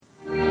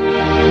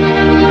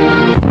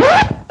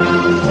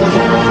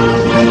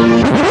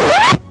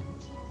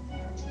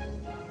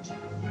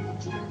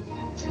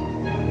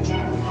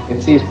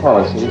these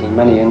policies, in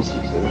many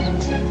instances,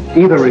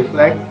 either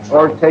reflect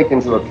or take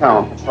into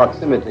account the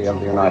proximity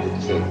of the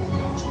United States.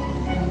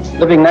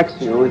 Living next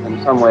to you is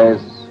in some ways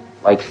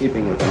like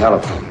sleeping with an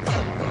elephant.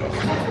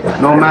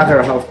 No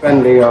matter how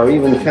friendly or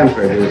even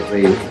tempered is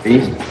the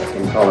beast, if I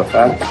can call it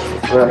that,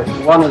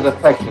 one is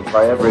affected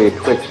by every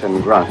twitch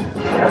and grunt.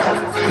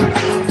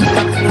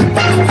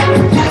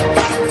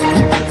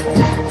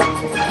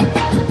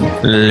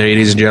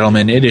 Ladies and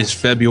gentlemen, it is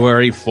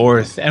February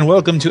 4th, and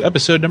welcome to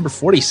episode number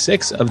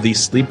 46 of the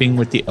Sleeping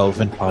with the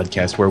Elephant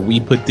podcast, where we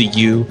put the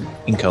U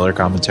in color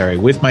commentary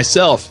with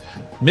myself,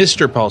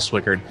 Mr. Paul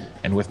Swickard,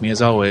 and with me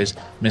as always,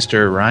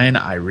 Mr. Ryan.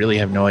 I really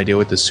have no idea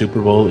what the Super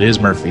Bowl is,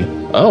 Murphy.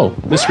 Oh,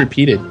 this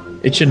repeated.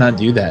 It should not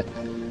do that.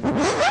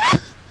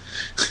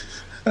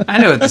 I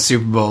know what the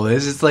Super Bowl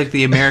is. It's like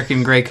the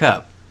American Grey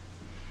Cup.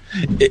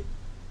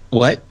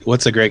 What?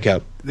 What's a Grey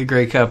Cup? The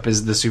Grey Cup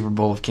is the Super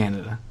Bowl of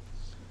Canada.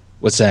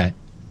 What's that?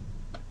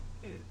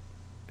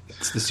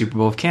 It's the Super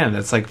Bowl of Canada.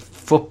 It's like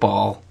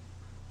football.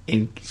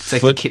 It's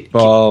like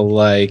football,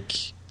 like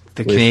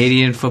the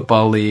Canadian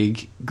Football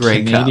League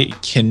Grey Cup.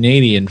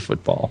 Canadian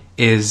football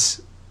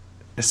is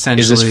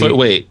essentially.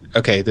 Wait,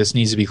 okay, this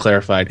needs to be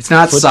clarified. It's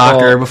not football,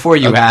 soccer. Before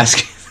you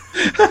ask.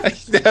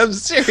 I'm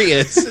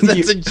serious.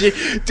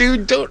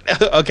 Dude,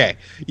 don't. Okay,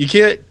 you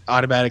can't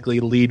automatically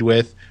lead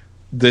with.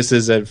 This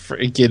is a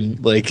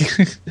freaking, like,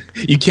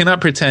 you cannot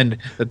pretend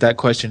that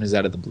question is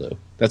out of the blue.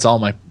 That's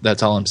all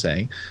I'm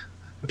saying.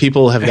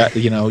 People have got,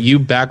 you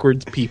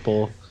backwards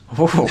people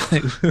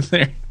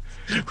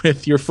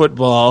with your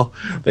football,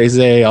 they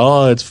say,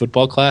 oh, it's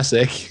football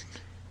classic.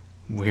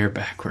 We're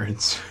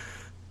backwards.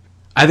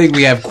 I think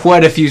we have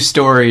quite a few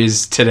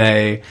stories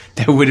today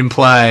that would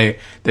imply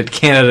that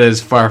Canada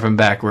is far from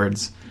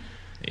backwards.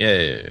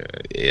 Yeah,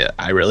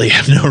 I really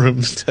have no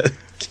room to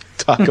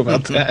talk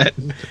about that.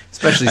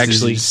 Especially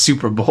actually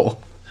Super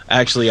Bowl.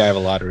 Actually, I have a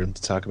lot of room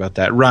to talk about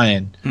that.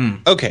 Ryan,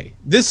 okay,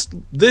 this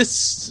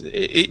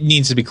it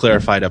needs to be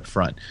clarified up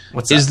front.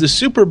 What's that? Is the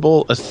Super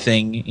Bowl a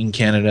thing in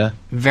Canada?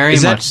 Very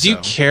much so. Do you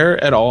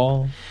care at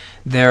all?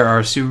 There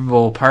are Super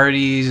Bowl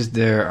parties.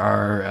 There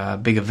are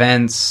big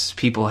events.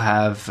 People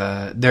have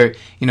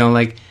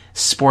like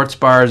sports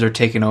bars are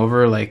taken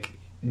over. Like,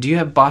 do you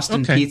have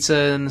Boston Pizza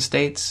in the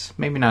States?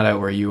 Maybe not out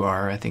where you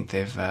are. I think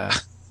they've.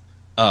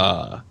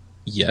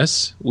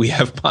 Yes, we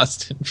have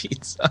Boston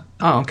Pizza.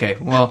 Oh, okay.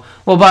 Well,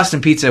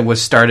 Boston Pizza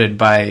was started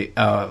by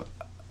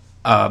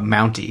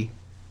Mountie.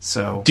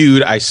 So,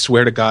 dude, I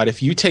swear to God,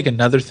 if you take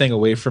another thing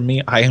away from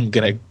me, I am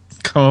gonna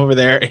come over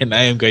there and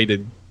I am going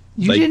to.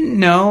 You didn't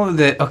know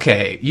that?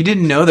 Okay, you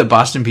didn't know that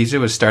Boston Pizza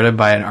was started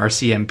by an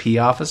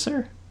RCMP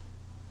officer?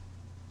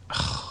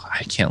 Oh,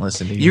 I can't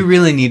listen to you. You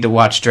really need to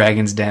watch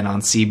Dragon's Den on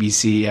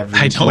CBC every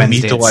Wednesday. I don't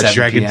need to watch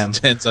Dragon's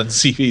Den on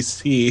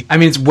CBC. I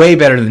mean, it's way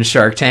better than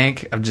Shark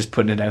Tank. I'm just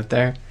putting it out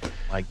there.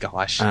 My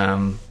gosh.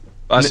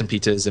 Boston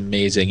Pizza is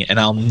amazing, and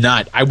I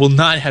will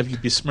not have you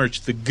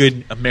besmirch the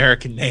good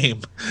American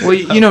name. Well,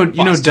 you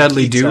know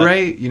Dudley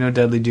Do-Right? You know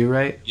Dudley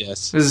Do-Right?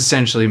 Yes. It was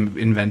essentially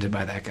invented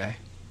by that guy.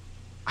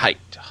 I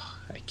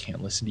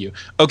can't listen to you.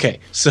 Okay,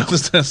 so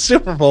the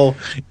Super Bowl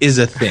is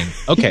a thing.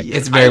 Okay.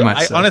 It's very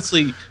much so.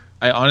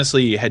 I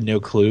honestly had no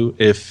clue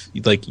if,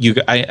 like, you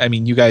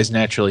guys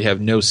naturally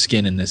have no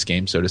skin in this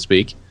game, so to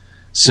speak.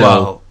 So,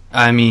 well,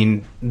 I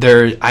mean,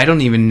 I don't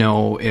even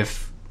know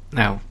if,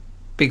 now,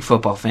 big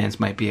football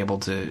fans might be able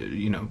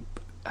to,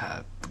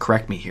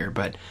 correct me here,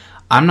 but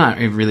I'm not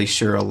really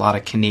sure a lot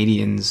of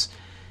Canadians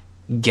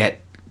get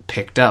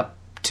picked up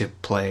to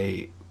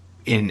play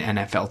in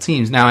NFL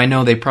teams. Now, I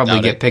know they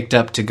probably get picked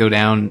up to go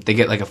down, they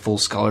get like a full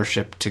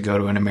scholarship to go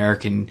to an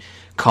American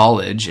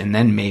college and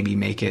then maybe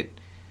make it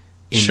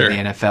in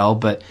the NFL,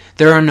 but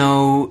there are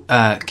no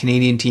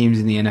Canadian teams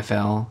in the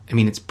NFL. I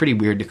mean, it's pretty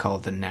weird to call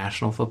it the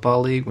National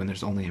Football League when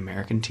there's only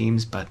American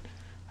teams, but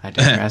I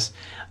digress.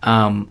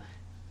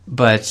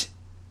 But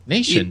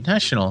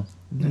National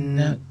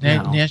no.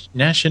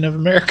 Nation of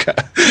America.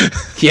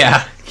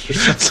 Yeah.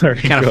 Sorry,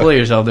 you kind of fool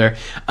yourself there.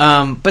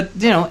 But,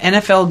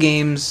 NFL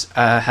games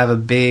have a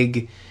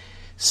big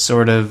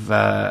sort of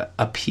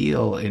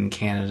appeal in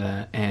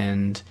Canada,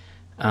 and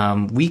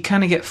we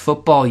kind of get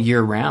football year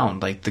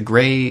round. Like the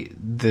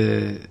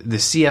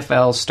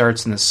CFL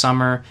starts in the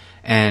summer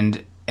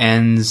and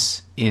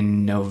ends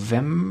in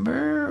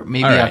November,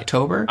 maybe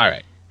October. All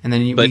right. And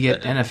then we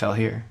get NFL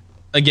here.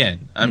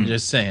 Again, I'm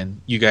just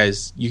saying, you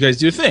guys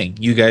do a thing.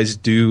 You guys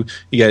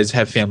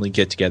have family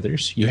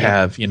get-togethers. You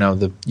have, you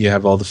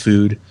have all the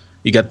food.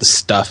 You got the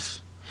stuff.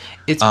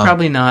 It's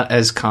probably not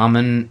as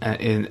common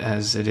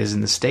as it is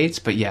in the States,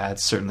 but yeah,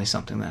 it's certainly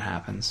something that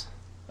happens.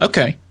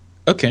 Okay.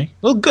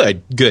 Well,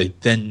 good.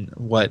 Then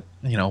what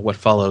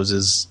follows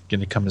is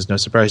going to come as no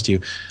surprise to you.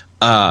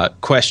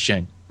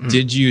 Question: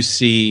 Did you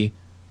see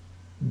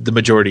the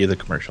majority of the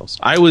commercials?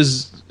 I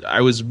was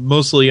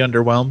mostly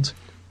underwhelmed,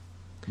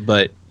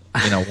 but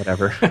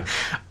whatever.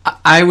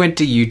 I went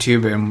to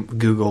YouTube and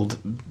Googled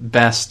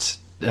best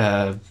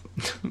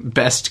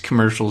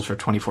commercials for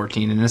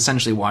 2014 and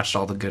essentially watched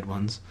all the good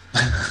ones.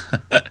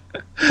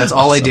 That's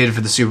all I did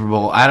for the Super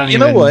Bowl. I don't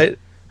even. You know what?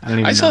 I don't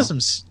even I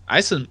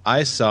know.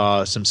 I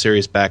saw some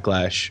serious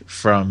backlash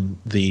from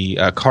the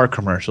car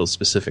commercials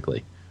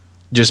specifically,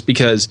 just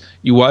because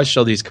you watched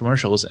all these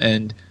commercials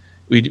and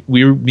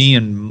me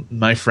and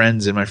my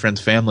friends and my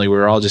friend's family, we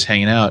were all just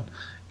hanging out,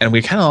 and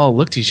we kind of all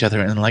looked at each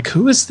other and like,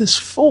 who is this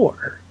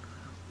for?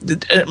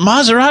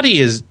 Maserati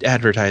is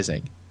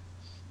advertising.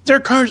 Their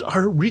cars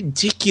are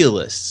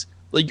ridiculous,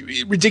 like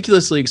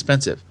ridiculously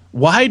expensive.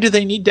 Why do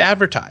they need to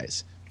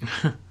advertise?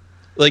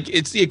 Like,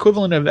 it's the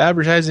equivalent of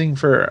advertising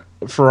for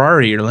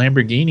Ferrari or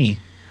Lamborghini.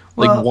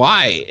 Well, like,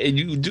 why?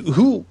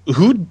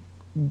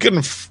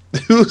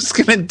 Who's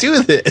gonna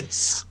do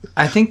this?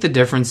 I think the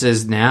difference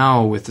is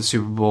now with the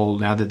Super Bowl,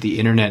 now that the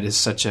internet is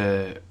such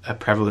a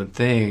prevalent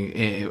thing,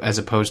 as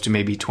opposed to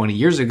maybe 20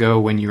 years ago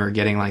when you were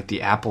getting like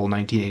the Apple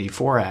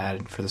 1984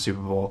 ad for the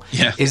Super Bowl,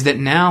 is that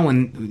now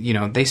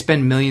when they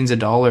spend millions of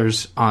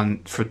dollars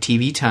for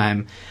TV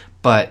time,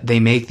 but they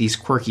make these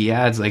quirky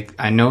ads. Like,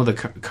 I know the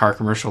car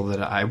commercial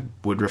that I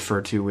would refer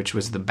to, which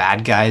was the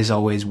bad guys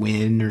always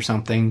win or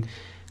something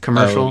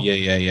commercial. Oh,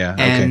 yeah.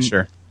 And okay,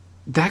 sure.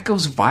 That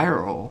goes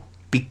viral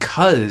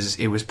because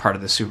it was part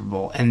of the Super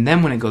Bowl. And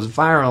then when it goes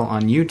viral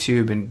on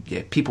YouTube and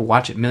people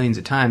watch it millions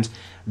of times,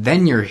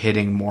 then you're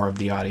hitting more of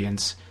the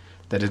audience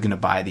that is going to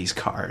buy these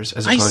cars.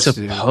 As opposed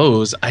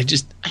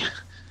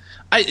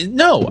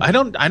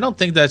I don't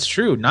think that's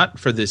true. Not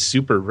for the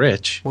super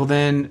rich. Well,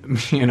 then,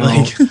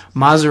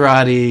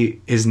 Maserati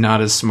is not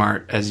as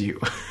smart as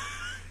you.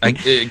 I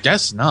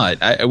guess not.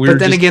 But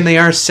then again, they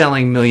are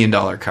selling $1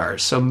 million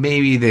cars, so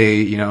maybe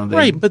they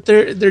right. But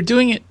they're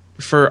doing it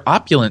for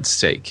opulence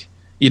sake.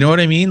 You know what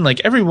I mean?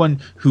 Like,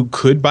 everyone who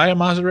could buy a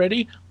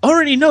Maserati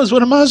already knows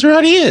what a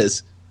Maserati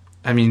is.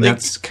 I mean,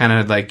 that's kind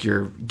of like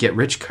your get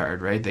rich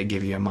card, right? They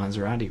give you a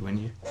Maserati when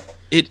you.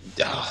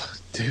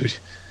 Dude.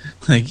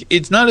 Like,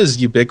 it's not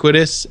as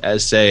ubiquitous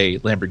as, say,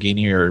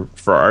 Lamborghini or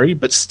Ferrari,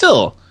 but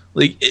still,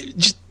 like,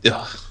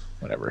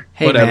 whatever.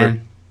 Hey, whatever.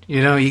 Man,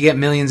 you get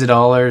millions of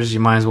dollars, you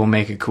might as well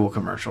make a cool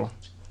commercial.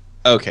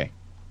 Okay,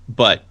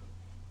 but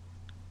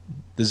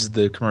this is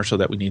the commercial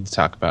that we need to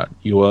talk about.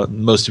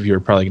 Most of you are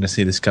probably going to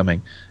see this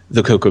coming.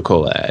 The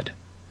Coca-Cola ad.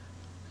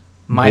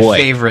 My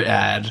favorite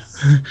ad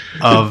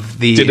of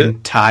the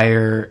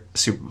entire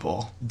Super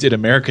Bowl. Did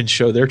Americans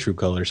show their true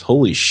colors?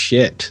 Holy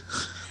shit!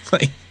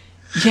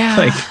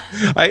 Yeah.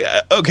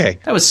 Okay.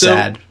 That was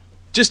sad.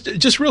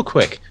 Just real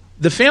quick.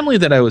 The family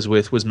that I was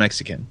with was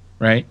Mexican,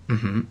 right?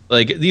 Mm-hmm.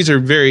 Like, these are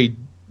very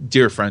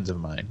dear friends of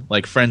mine.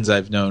 Like, friends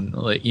I've known,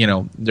 like,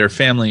 their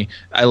family.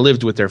 I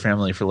lived with their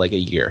family for like a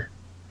year.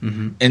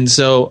 Mm-hmm. And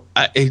so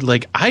I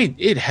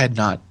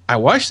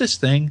watched this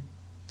thing.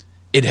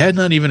 It had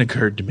not even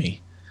occurred to me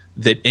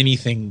that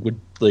anything would,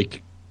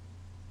 like,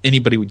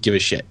 anybody would give a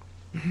shit.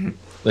 Mm-hmm.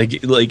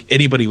 Like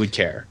anybody would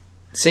care.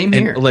 Same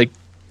here. And,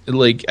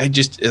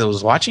 I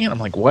was watching it. I'm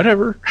like,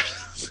 whatever.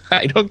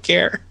 I don't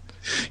care.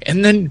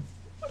 And then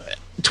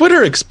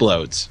Twitter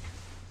explodes.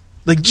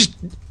 Like, just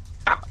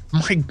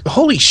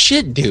holy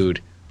shit,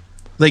 dude.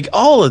 Like,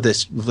 all of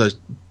the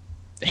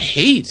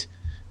hate,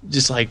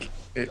 just like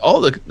all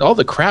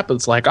the crap.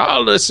 It's like,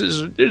 this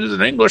is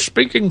an English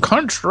speaking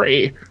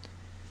country.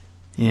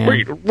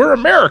 Yeah. We're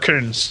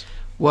Americans.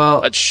 Well,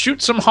 let's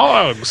shoot some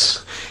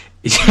hogs.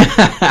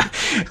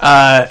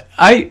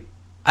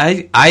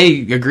 I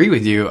agree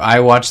with you. I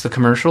watched the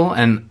commercial,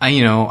 and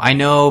I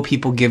know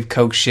people give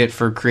Coke shit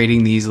for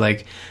creating these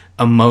like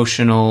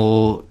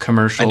emotional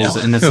commercials,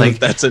 and it's like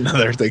that's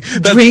another thing.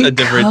 That's drink a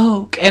different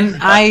Coke, and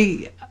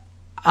I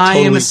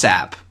am a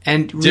sap,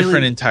 and really,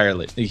 different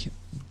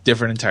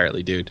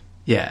entirely, dude.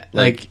 Yeah,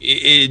 like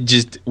it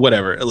just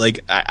whatever. Like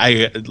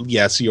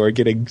yes, you're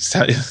getting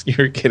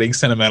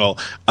sentimental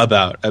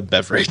about a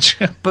beverage.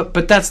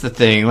 but that's the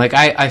thing. Like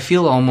I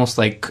feel almost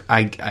like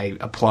I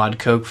applaud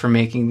Coke for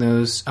making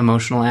those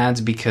emotional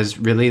ads, because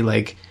really,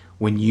 like,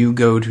 when you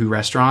go to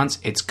restaurants,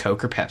 it's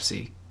Coke or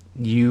Pepsi.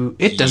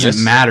 It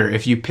doesn't matter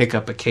if you pick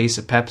up a case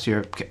of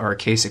Pepsi or a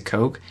case of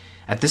Coke.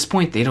 At this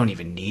point, they don't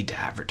even need to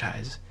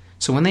advertise.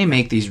 So when they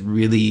make these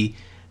really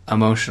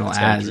emotional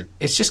ads,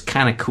 it's just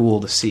kind of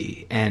cool to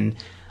see. And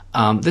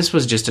this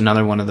was just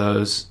another one of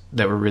those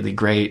that were really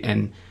great.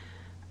 And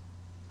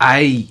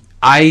I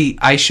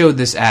showed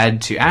this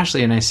ad to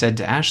Ashley, and I said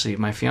to Ashley,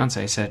 my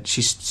fiance, I said,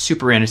 she's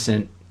super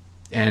innocent,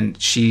 and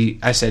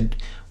I said,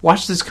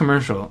 watch this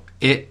commercial.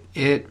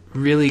 It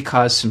really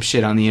caused some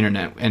shit on the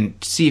internet, and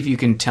see if you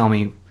can tell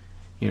me,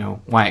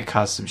 why it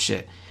caused some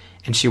shit.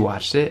 And she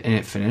watched it, and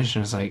it finished,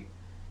 and I was like,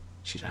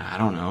 I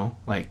don't know,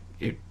 like,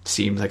 it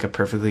seemed like a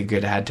perfectly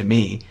good ad to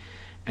me.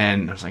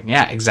 And I was like,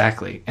 yeah,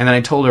 exactly. And then I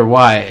told her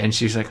why, and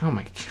she was like, oh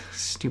my God,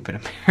 stupid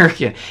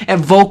American.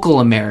 And vocal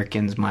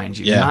Americans, mind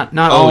you. Yeah.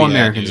 Not all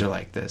Americans are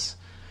like this.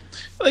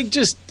 Like,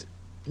 just,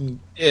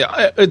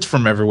 it's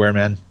from everywhere,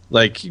 man.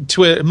 Like,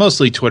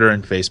 mostly Twitter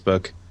and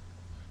Facebook.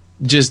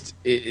 Just,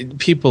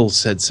 people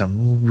said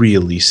some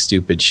really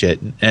stupid shit,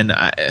 and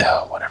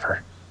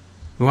whatever.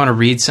 You want to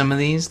read some of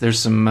these? There's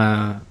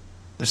some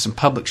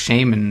public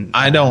shaming.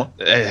 I don't...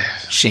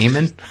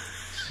 Shaman?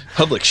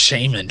 Public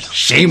shaming.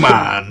 Shame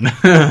on.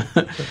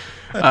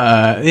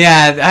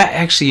 Yeah,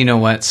 actually, you know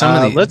what? Some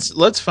of the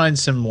let's find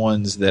some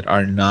ones that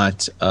are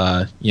not,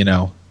 are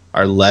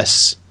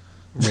less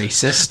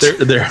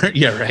racist. They're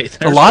yeah,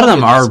 right. A lot of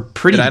them are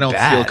pretty that I don't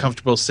bad. feel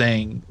comfortable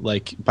saying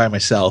like by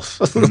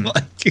myself,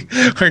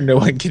 like, or no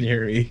one can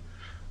hear me.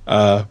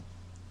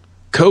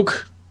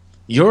 Coke,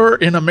 you're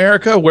in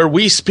America where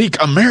we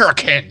speak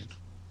American.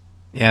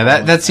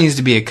 Yeah, that seems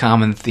to be a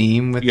common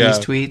theme with these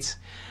tweets.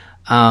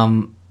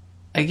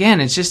 Again,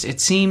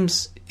 it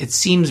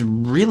seems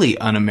really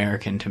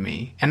un-American to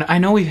me. And I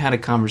know we've had a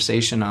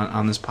conversation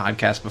on this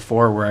podcast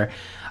before where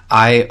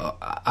I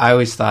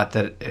always thought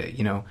that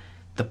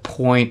the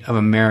point of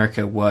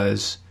America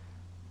was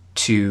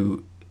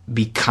to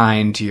be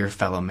kind to your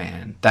fellow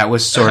man. That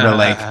was sort of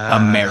like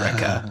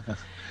America.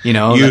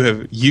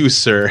 You,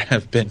 sir,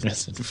 have been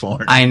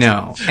misinformed. I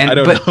know. I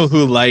don't know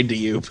who lied to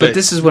you. But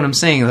this is what I'm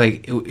saying.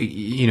 Like,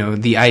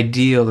 the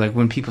ideal, like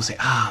when people say,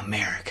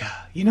 America,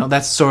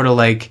 that's sort of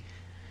like,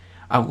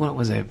 what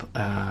was it?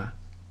 I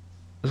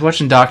was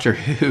watching Doctor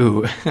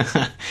Who,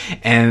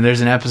 and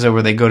there's an episode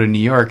where they go to New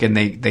York and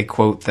they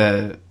quote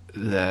the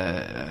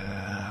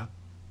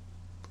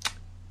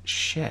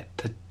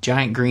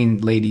giant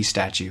green lady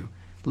statue.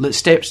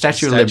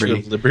 Statue of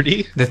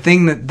Liberty. The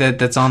thing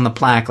that's on the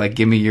plaque, like,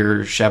 give me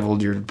your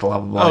shoveled, your blah,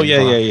 blah, blah. Oh,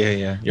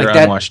 yeah. Your like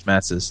unwashed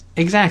masses.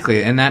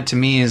 Exactly. And that, to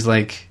me, is,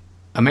 like,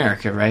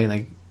 America, right?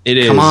 Like, it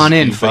is. Come on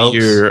in, folks.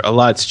 A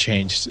lot's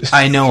changed.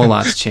 I know a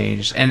lot's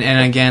changed. And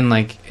again,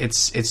 like,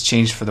 it's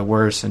changed for the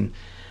worse. And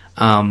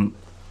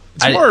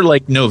it's more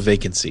like no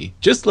vacancy.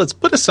 Just let's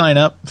put a sign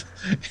up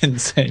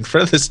and say in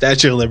front of the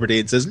Statue of Liberty,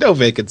 it says no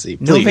vacancy,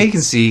 please. No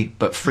vacancy,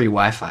 but free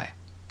Wi-Fi.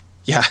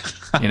 Yeah.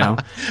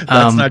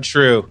 That's not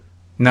true.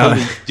 No.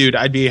 Dude,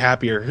 I'd be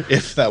happier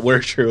if that were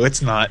true.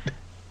 It's not.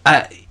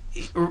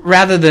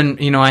 Rather than,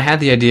 I had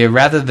the idea,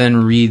 rather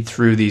than read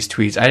through these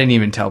tweets, I didn't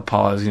even tell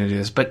Paul I was going to do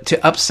this, but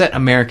to upset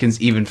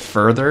Americans even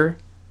further,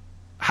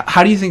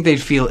 how do you think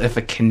they'd feel if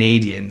a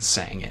Canadian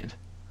sang it?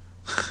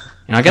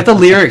 I got the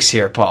lyrics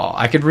here, Paul.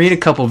 I could read a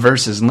couple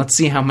verses, and let's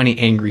see how many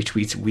angry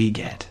tweets we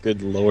get.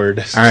 Good Lord.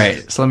 All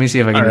right, so let me see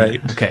if I can... All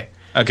right.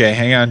 Okay,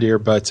 hang on to your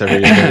butts,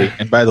 everybody.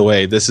 And by the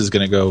way, this is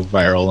going to go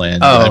viral,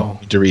 and I'm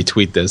going to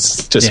retweet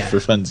this just for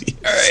funsies.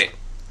 All right.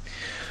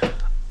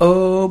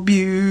 Oh,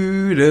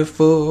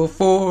 beautiful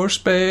for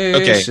space.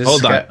 Okay,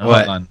 hold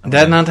on.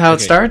 That's not how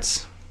it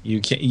starts? You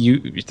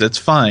can't. That's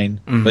fine,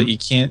 but you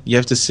can't. You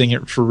have to sing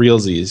it for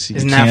realsies.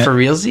 Isn't that for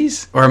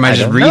realsies, or am I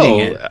just reading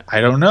it? I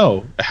don't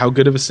know. How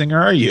good of a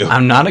singer are you?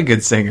 I'm not a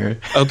good singer.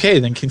 Okay,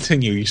 then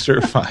continue.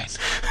 You're fine.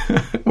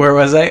 Where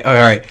was I? Oh,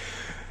 all right.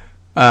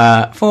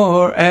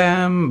 For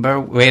amber.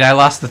 Wait, I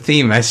lost the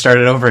theme. I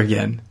started over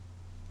again.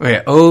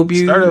 Wait. Oh,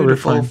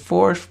 beautiful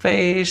for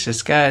spacious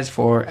skies,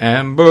 for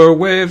amber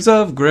waves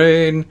of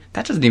grain.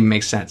 That doesn't even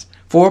make sense.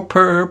 For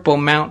purple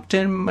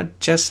mountain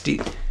majesty.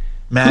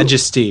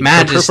 Majesties.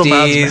 I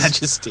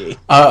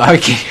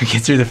can't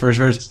get through the first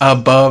verse.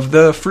 Above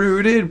the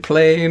fruited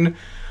plain,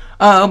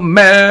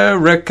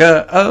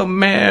 America.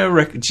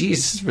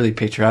 Jesus, it's really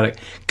patriotic.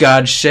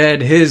 God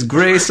shed his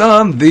grace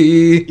on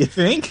thee. You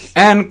think?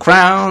 And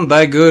crown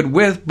thy good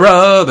with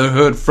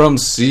brotherhood from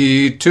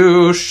sea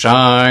to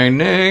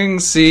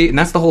shining sea. And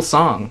that's the whole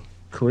song.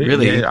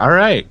 Really? Yeah, all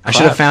right. I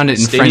should have found it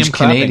in French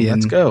Canadian.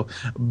 Let's go.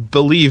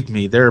 Believe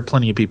me, there are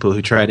plenty of people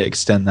who try to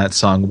extend that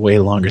song way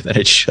longer than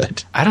it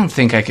should. I don't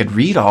think I could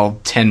read all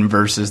 10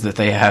 verses that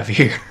they have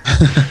here.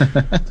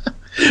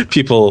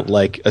 People,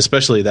 like,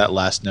 especially that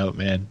last note,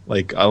 man.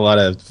 Like, a lot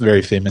of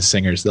very famous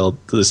singers, they'll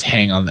just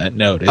hang on that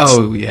note.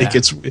 It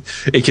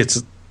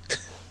gets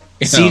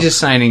Sea to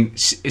Shining.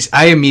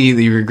 I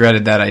immediately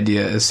regretted that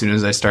idea as soon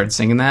as I started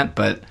singing that,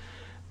 but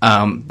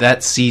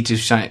that Sea to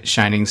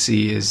Shining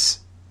Sea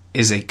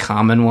is a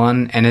common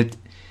one, and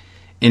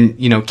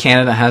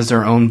Canada has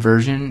their own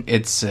version.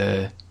 It's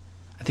I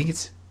think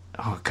it's,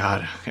 oh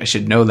god, I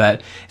should know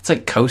that. It's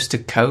like Coast to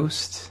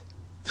Coast.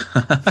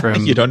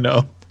 You don't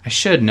know? I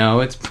should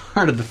know. It's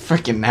part of the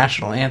freaking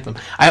national anthem.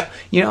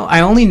 I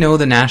only know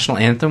the national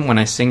anthem when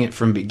I sing it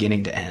from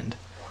beginning to end.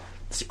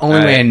 It's the only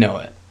way I know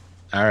it.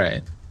 All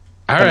right.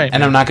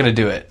 And I'm not going to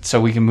do it,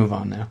 so we can move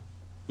on now.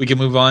 We can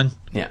move on?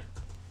 Yeah.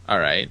 All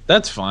right.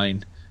 That's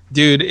fine.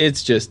 Dude,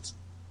 it's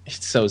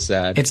so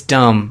sad. It's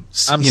dumb.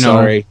 I'm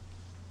sorry.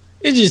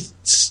 It's just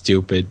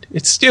stupid.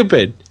 It's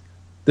stupid.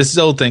 This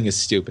whole thing is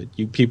stupid.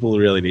 You people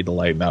really need to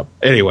lighten up.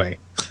 Anyway.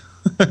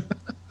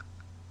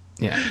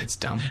 Yeah, it's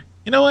dumb.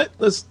 You know what?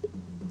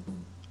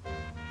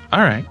 All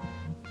right.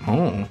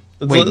 Oh.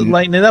 Let's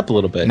lighten it up a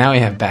little bit. Now we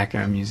have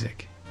background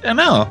music. I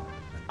know.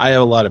 I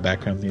have a lot of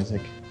background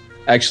music.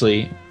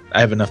 Actually, I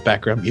have enough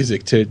background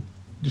music to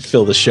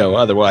fill the show.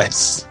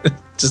 Otherwise,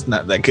 just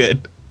not that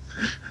good.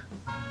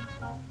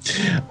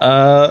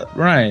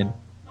 Ryan,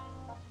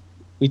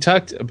 we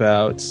talked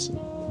about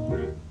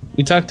what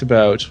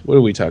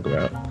did we talk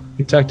about?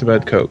 We talked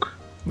about Coke.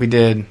 We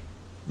did.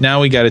 Now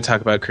we got to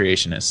talk about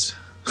creationists.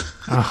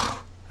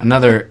 Oh,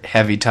 another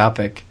heavy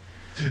topic.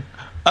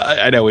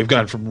 I know we've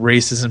gone from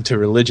racism to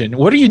religion.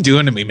 What are you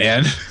doing to me,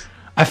 man?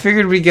 I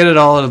figured we'd get it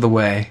all out of the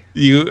way.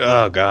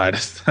 Oh God,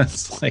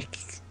 that's like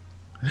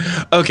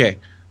okay.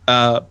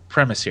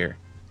 Premise here.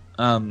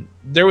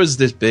 There was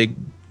this big.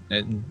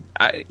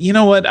 You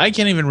know what? I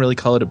can't even really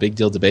call it a big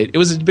deal debate. It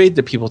was a debate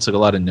that people took a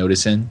lot of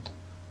notice in.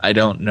 I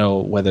don't know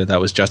whether that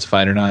was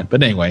justified or not,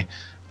 but anyway,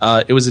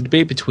 it was a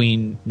debate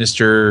between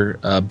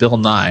Mr. Bill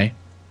Nye,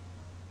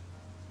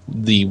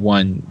 the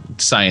one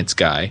science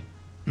guy,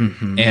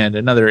 and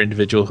another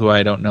individual who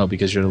I don't know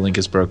because your link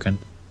is broken.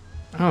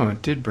 Oh,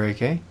 it did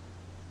break, eh?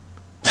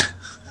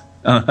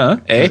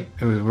 Eh?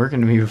 It was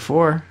working to me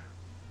before.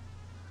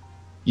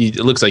 It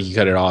looks like you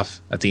cut it off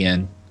at the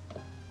end.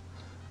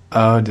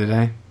 Oh, did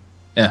I?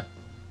 Yeah,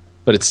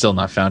 but it's still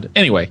not found.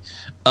 Anyway,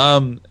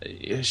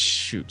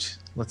 shoot.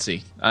 Let's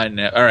see. I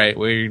know. All right,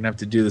 we're gonna have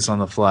to do this on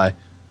the fly.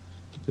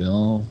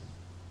 Bill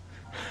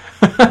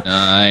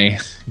Nye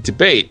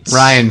debate.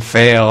 Ryan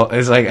fail.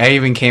 It's like I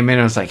even came in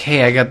and was like,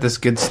 "Hey, I got this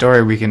good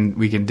story we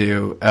can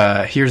do.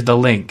 Here's the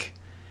link."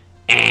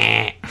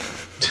 Maybe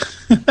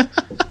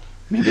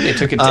they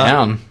took it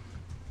down.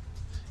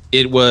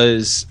 It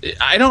was.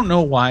 I don't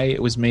know why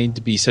it was made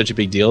to be such a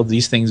big deal.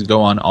 These things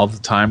go on all the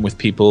time with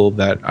people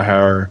that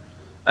are.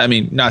 I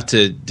mean, not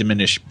to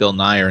diminish Bill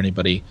Nye or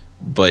anybody,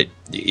 but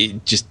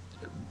it just,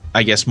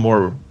 I guess,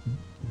 more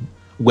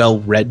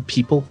well-read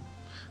people.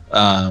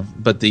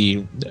 But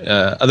the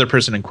other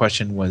person in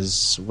question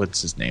was,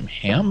 what's his name?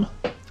 Ham?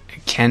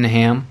 Ken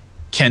Ham.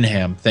 Ken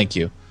Ham. Thank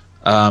you.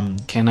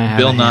 Can I have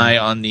Bill a Nye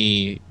ham?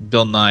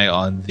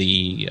 on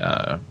the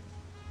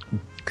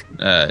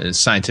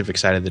scientific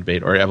side of the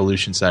debate, or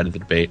evolution side of the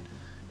debate,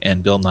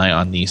 and Bill Nye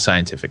on the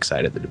scientific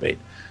side of the debate.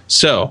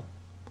 So,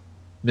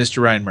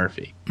 Mr. Ryan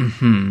Murphy,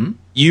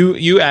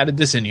 you added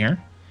this in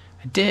here.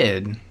 I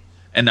did,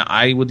 and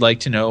I would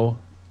like to know.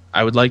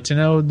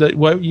 That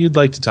what you'd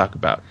like to talk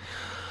about.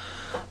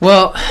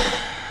 Well,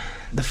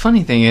 the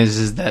funny thing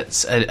is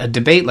that a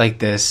debate like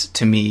this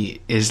to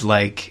me is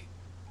like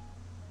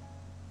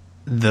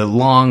the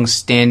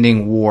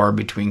long-standing war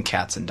between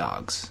cats and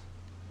dogs.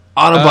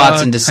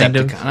 Autobots and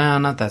Decepticons.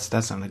 Kind of.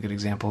 That's not a good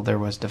example. There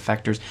was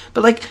Defectors,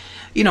 but like,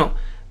 we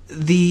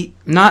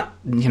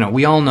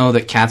all know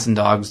that cats and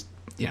dogs,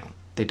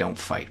 they don't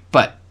fight.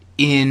 But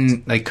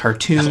in like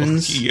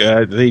cartoons,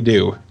 yeah, they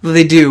do. Well,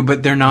 they do,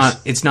 but they're not.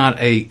 It's not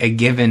a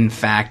given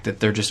fact that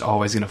they're just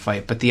always going to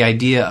fight. But the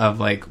idea of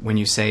like when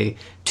you say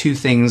two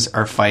things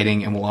are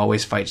fighting and will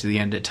always fight to the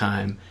end of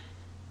time,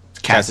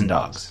 cats and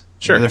dogs.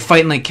 Sure, they're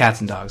fighting like cats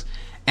and dogs,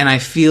 and I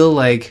feel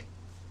like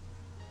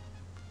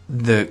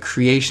the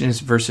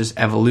creationists versus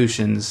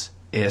evolutionists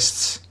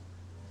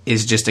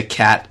is just a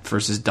cat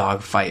versus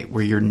dog fight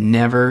where you're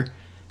never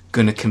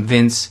going to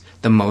convince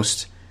the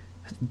most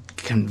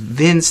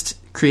convinced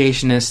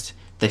creationist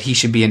that he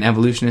should be an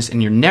evolutionist,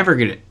 and you're never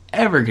going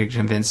to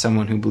convince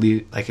someone who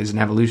believes like is an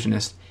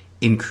evolutionist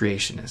in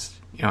creationist.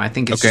 I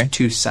think it's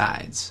two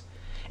sides,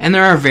 and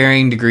there are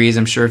varying degrees.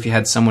 I'm sure if you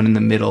had someone in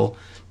the middle,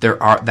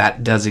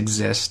 that does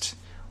exist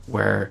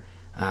where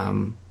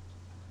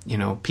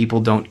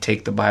people don't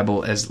take the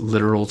Bible as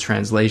literal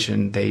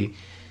translation. They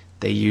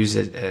use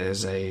it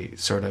as a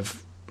sort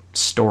of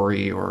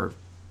story or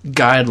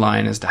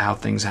guideline as to how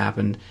things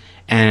happened,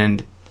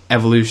 and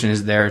evolution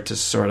is there to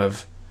sort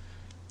of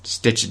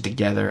stitch it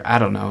together. I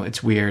don't know.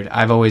 It's weird.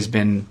 I've always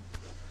been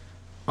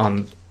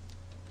on.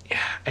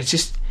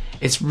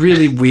 It's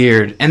really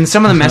weird. And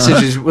some of the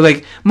messages were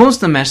like, most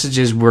of the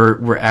messages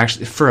were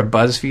actually for a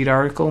BuzzFeed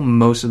article.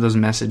 Most of those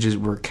messages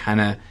were kind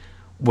of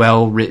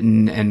well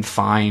written and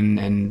fine,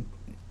 and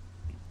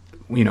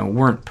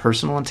weren't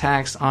personal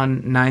attacks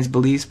on Nye's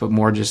beliefs, but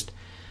more just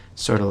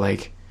sort of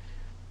like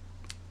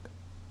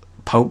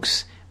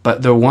pokes.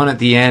 But the one at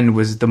the end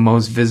was the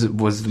most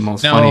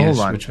funniest. Hold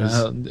on. Which was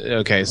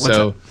okay.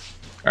 So,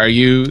 are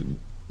you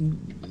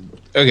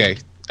okay?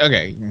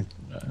 Okay.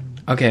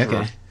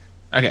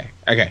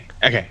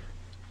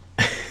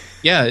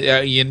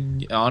 Yeah.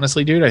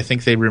 Honestly, dude, I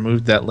think they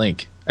removed that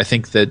link. I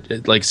think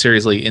that, like,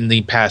 seriously, in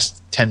the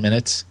past 10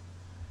 minutes,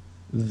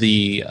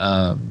 they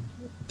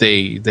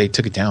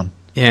took it down.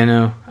 Yeah,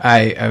 no,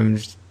 I'm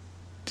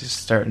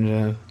just starting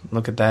to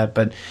look at that,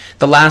 but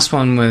the last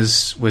one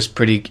was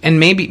pretty, and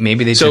maybe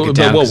they took it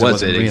down. But what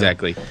was it real.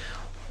 exactly?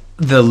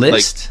 The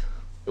list.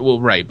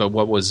 Right, but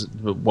what was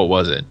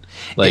it?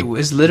 Like, it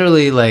was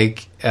literally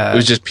like it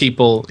was just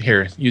people.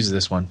 Here, use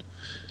this one.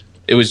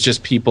 It was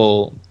just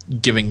people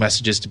giving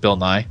messages to Bill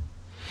Nye.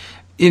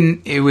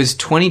 It was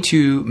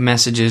 22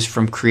 messages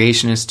from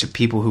creationists to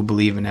people who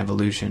believe in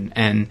evolution,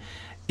 and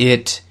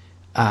it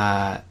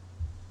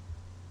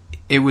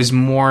was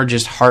more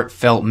just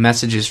heartfelt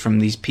messages from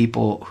these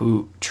people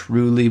who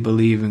truly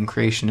believe in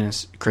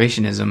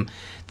creationism,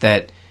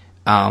 that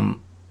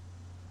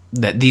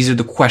that these are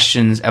the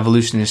questions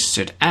evolutionists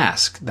should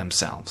ask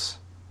themselves,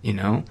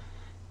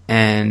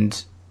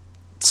 and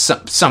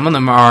some of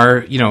them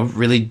are,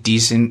 really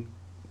decent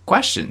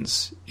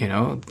questions,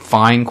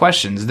 fine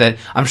questions that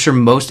I'm sure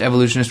most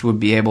evolutionists would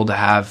be able to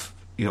have,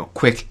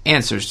 quick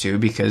answers to,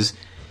 because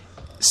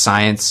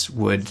science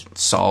would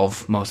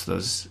solve most of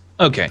those.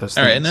 Okay. Those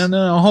all right. things.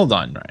 No. Hold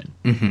on, Ryan.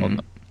 Mm-hmm. Hold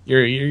on.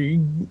 You're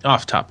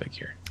off topic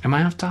here. Am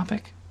I off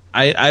topic?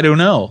 I don't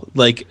know.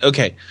 Like,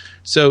 okay,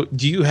 so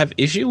do you have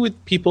issue with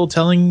people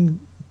having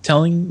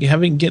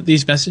get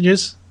these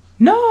messages?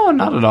 No,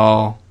 not at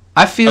all.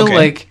 I feel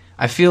Okay.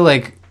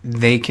 like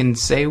they can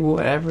say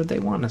whatever they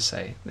want to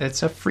say.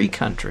 It's a free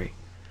country.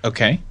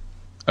 Okay.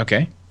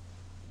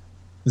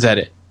 Is that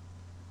it?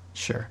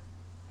 Sure.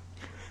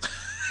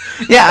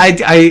 Yeah,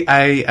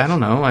 I don't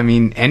know. I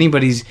mean,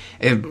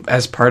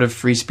 as part of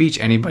free speech,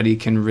 anybody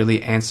can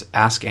really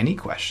ask any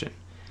question.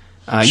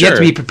 You have Sure. to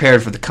be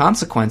prepared for the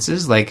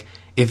consequences. Like,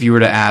 if you were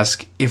to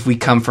ask, if we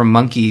come from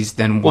monkeys,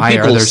 then why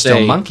are people there still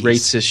say monkeys?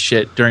 racist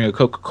shit during a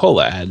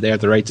Coca-Cola ad. They have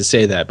the right to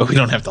say that, but we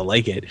don't have to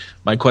like it.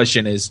 My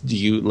question is, did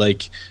you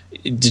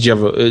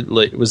have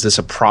was this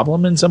a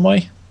problem in some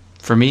way?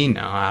 For me,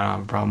 no, I don't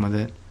have a problem with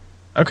it.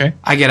 Okay.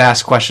 I get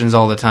asked questions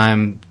all the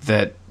time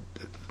that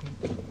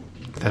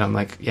I'm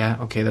like, yeah,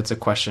 okay, that's a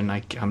question.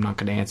 I'm not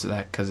going to answer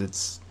that because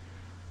it's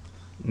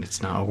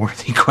not a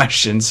worthy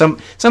question. Some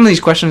of these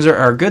questions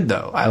are good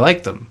though. I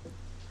like them.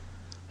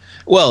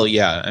 Well,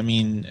 yeah. I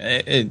mean,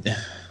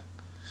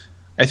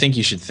 I think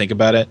you should think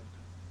about it.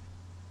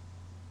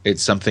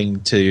 It's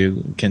something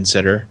to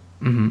consider.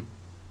 Mm-hmm.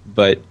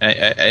 But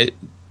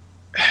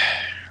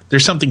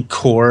there's something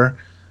core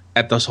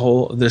at this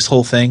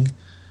whole thing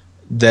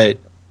that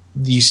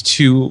these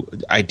two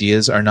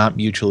ideas are not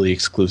mutually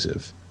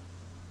exclusive.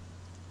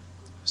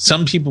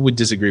 Some people would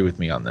disagree with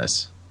me on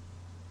this.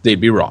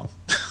 They'd be wrong.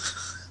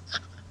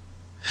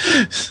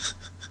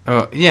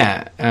 Oh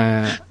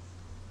yeah,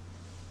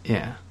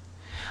 yeah.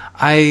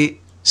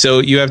 So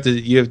you have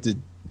to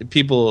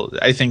people.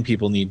 I think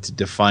people need to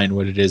define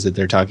what it is that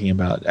they're talking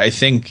about. I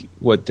think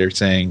what they're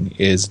saying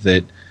is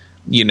that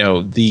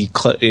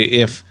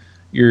if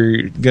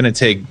you're going to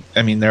take,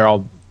 I mean, they're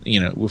all,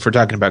 if we're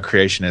talking about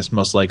creationists,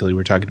 most likely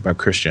we're talking about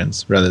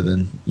Christians rather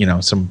than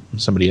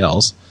somebody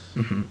else,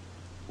 Mm-hmm.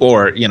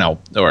 or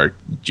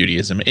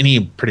Judaism.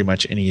 Pretty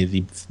much any of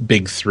the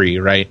big three,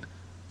 right?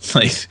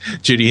 Like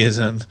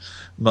Judaism,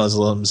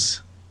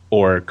 Muslims,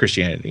 or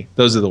Christianity.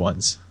 Those are the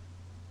ones.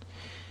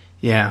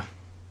 Yeah.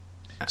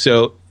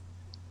 So,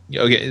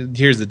 okay,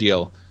 here's the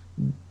deal.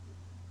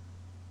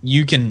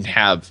 You can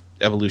have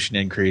evolution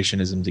and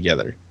creationism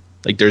together.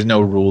 Like, there's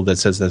no rule that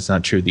says that's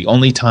not true. The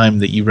only time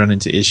that you run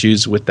into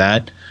issues with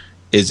that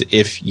is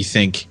if you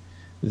think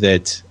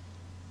that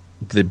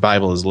the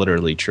Bible is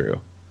literally true.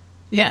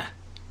 Yeah.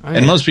 Oh,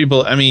 And yeah. most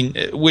people, I mean,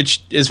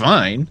 which is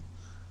fine,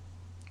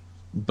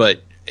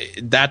 but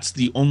that's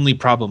the only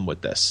problem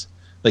with this.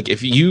 Like,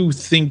 if you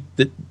think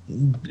that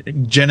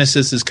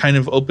Genesis is kind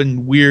of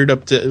open weird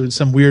up to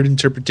some weird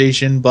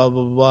interpretation, blah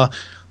blah blah,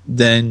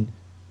 then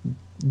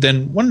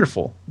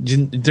wonderful.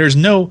 There's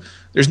no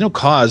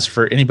cause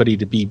for anybody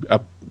to be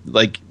up.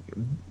 Like,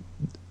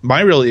 my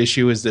real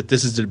issue is that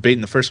this is a debate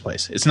in the first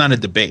place. It's not a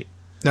debate.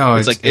 No,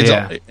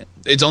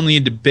 It's only a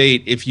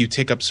debate if you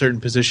take up certain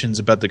positions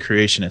about the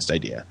creationist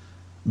idea.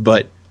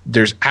 But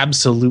there's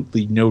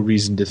absolutely no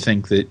reason to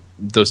think that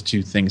those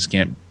two things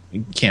can't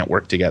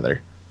work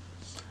together.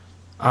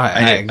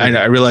 I agree.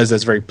 I realize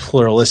that's very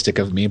pluralistic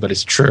of me, but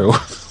it's true.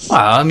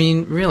 Well, I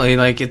mean, really,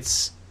 like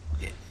it's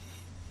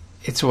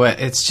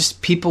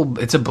just people.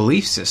 It's a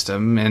belief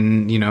system,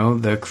 and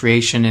the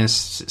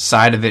creationist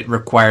side of it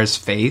requires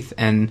faith,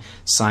 and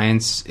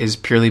science is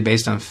purely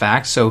based on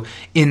facts. So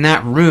in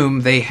that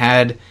room, they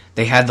had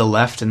the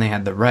left and they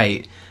had the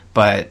right,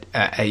 but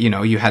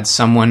you had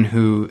someone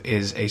who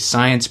is a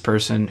science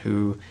person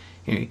who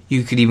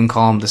you could even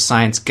call him the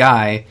science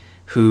guy,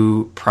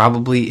 who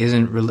probably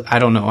isn't. I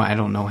don't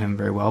know him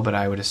very well, but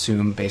I would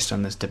assume based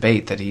on this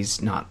debate that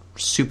he's not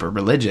super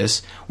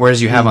religious.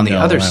 Whereas you have on the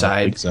other I don't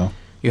side. think so.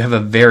 You have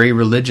a very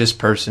religious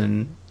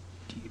person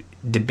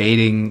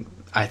debating,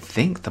 I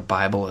think, the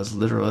Bible as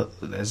literal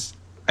as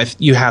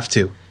You have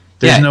to.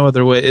 There's Yeah. no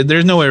other way.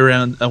 There's no way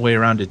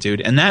around it,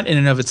 dude. And that in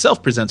and of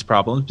itself presents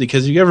problems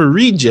because if you ever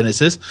read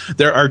Genesis,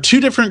 there are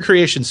two different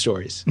creation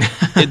stories.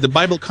 The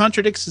Bible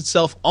contradicts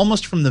itself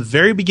almost from the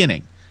very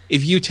beginning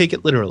if you take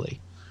it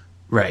literally.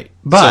 right.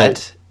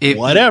 But So,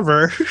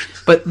 whatever.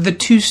 But the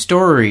two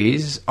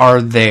stories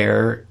are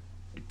there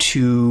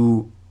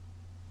to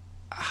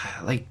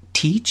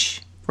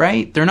teach.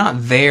 Right? They're not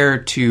there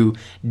to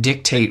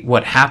dictate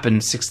what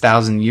happened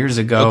 6,000 years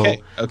ago.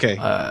 Okay.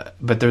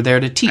 But they're there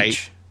to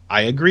teach.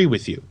 I agree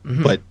with you,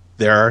 Mm-hmm. but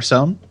there are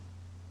some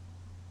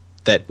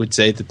that would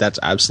say that that's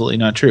absolutely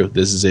not true.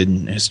 This is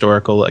an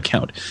historical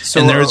account,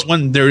 So, and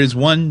there is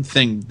one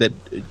thing that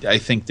I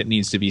think that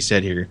needs to be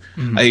said here.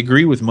 Mm-hmm. I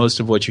agree with most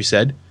of what you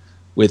said.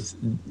 With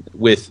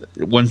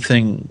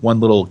one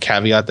little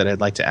caveat that I'd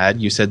like to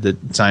add. You said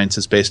that science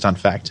is based on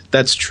fact.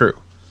 That's true.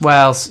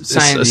 Well,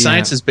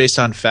 Science is based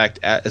on fact.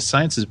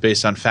 Science is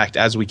based on fact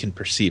as we can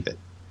perceive it,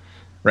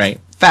 right?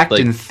 fact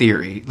Like- and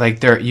theory.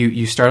 Like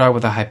you start out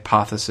with a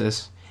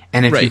hypothesis,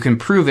 and if you Right. can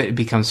prove it, it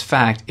becomes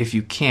fact. If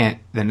you can't,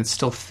 then it's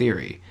still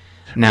theory.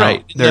 Now,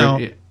 Right. Now-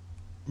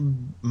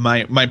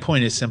 My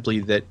point is simply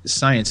that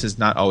science has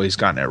not always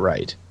gotten it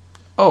right.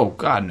 oh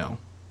God, no.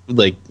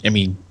 Like, I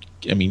mean,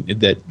 I mean,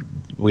 that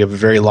we have a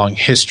very long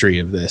history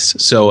of this.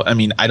 So, I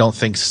mean, I don't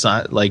think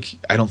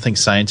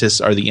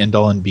scientists are the end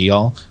all and be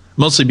all.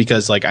 Mostly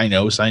because, like, I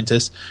know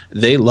scientists,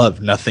 they love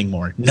nothing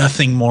more,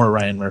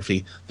 Ryan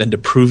Murphy, than to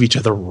prove each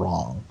other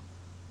wrong.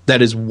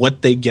 That is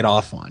what they get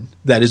off on.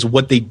 That is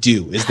what they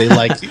do. Is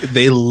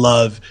they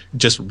love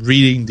just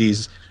reading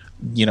these,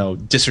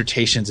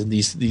 dissertations and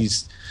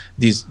these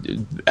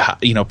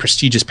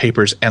prestigious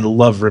papers and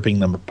love ripping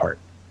them apart.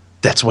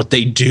 That's what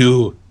they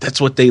do.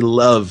 That's what they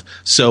love.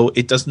 So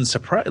it doesn't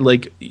surprise.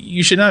 Like,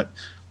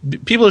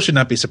 people should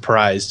not be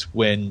surprised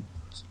when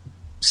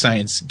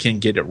science can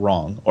get it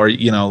wrong, or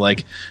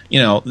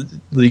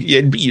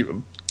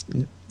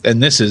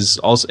and this is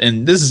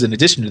in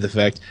addition to the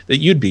fact that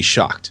you'd be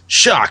shocked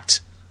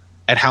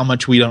at how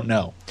much we don't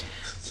know.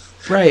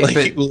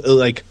 Right.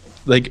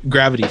 Like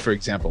gravity, for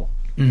example.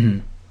 Mm-hmm.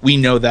 We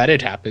know that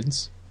it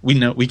happens. We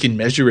know we can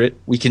measure it.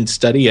 We can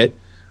study it.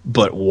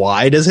 But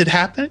why does it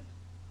happen?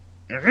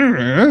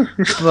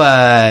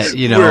 But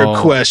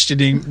we're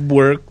questioning.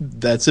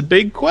 That's a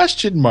big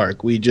question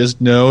mark. We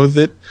just know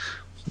that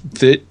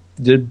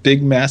the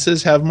big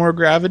masses have more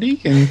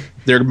gravity, and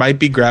there might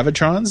be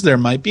gravitrons, there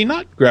might be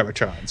not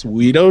gravitrons.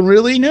 We don't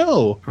really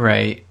know.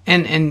 Right.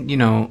 And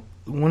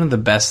one of the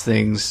best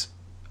things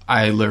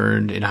I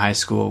learned in high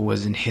school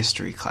was in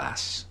history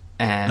class.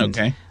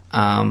 And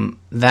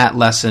that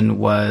lesson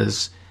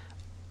was,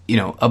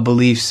 a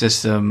belief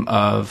system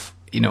of,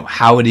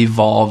 how it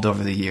evolved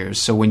over the years.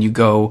 So when you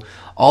go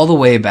all the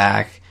way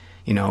back,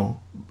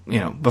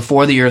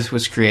 before the Earth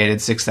was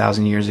created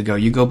 6,000 years ago,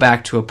 you go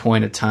back to a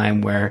point of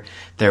time where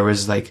there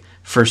was like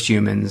first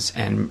humans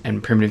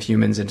and primitive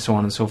humans and so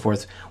on and so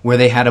forth, where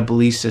they had a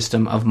belief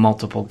system of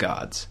multiple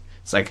gods.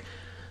 It's like,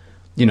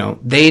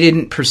 they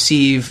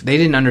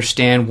didn't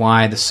understand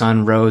why the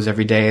sun rose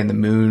every day and the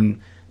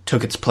moon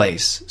took its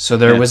place. So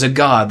there was a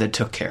god that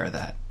took care of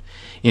that.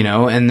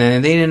 And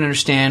then they didn't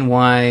understand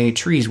why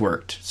trees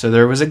worked. So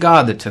there was a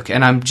god that took,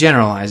 and I'm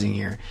generalizing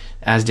here,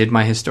 as did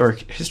my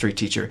history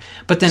teacher.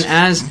 But then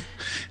as and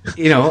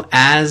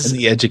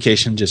the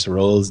education just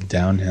rolls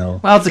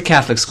downhill. Well, it's a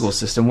Catholic school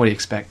system. What do you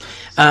expect?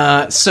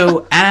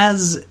 So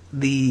as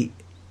human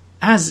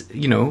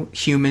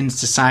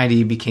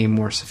society became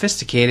more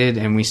sophisticated,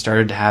 and we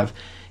started to have,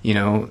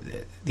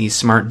 these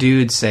smart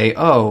dudes say,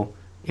 "Oh,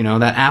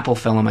 that apple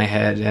fell on my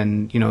head,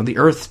 and the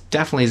Earth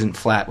definitely isn't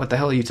flat. What the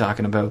hell are you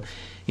talking about?"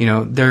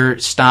 There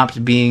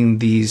stopped being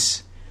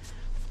these,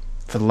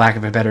 for the lack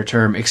of a better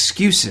term,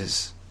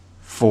 excuses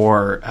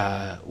for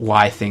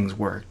why things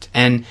worked.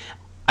 And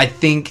I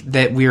think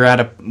that we're at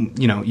a,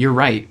 you're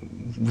right.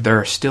 There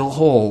are still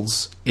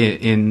holes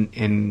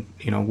in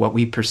what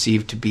we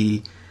perceive to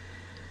be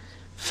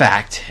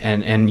fact,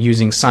 and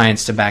using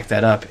science to back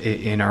that up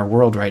in our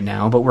world right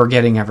now. But we're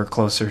getting ever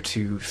closer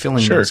to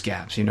filling those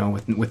gaps,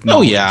 with knowledge.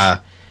 Oh yeah.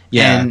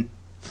 And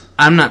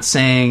I'm not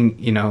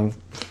saying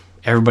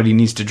everybody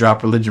needs to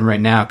drop religion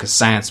right now because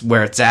science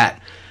where it's at.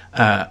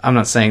 I'm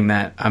not saying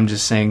that. I'm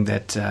just saying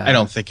that. I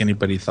don't think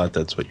anybody thought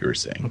that's what you were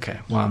saying. Okay,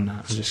 well I'm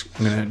not.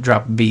 I'm going to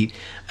drop a beat.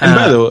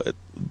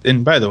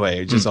 And by the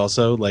way, just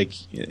also like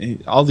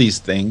all these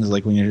things,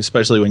 like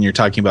especially when you're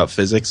talking about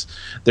physics,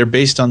 they're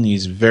based on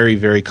these very,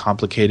 very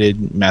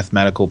complicated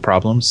mathematical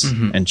problems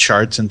and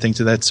charts and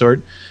things of that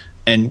sort.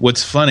 And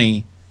what's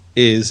funny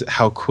is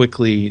how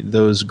quickly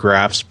those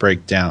graphs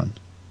break down.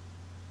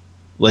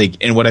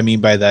 And what I mean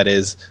by that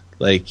is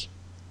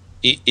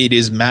it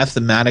is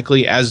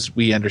mathematically, as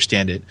we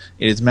understand it,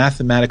 it is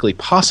mathematically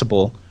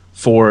possible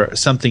for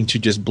something to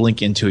just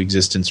blink into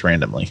existence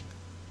randomly.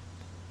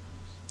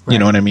 Right. You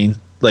know what I mean?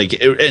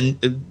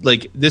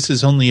 This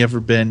has only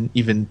ever been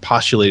even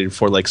postulated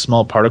for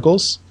small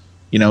particles,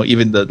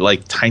 even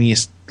the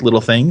tiniest little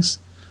things.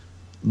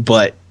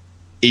 But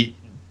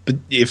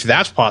if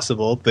that's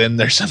possible, then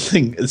there's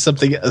something else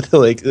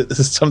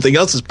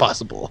is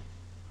possible.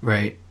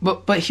 Right.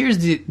 But here's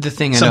the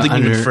thing. Something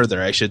even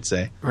further, I should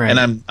say. Right.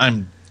 And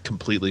I'm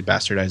completely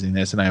bastardizing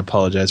this, and I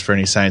apologize for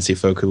any sciencey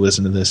folk who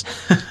listen to this.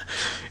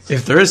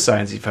 If there is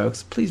sciencey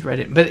folks, please write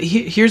it. But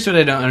here's what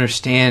I don't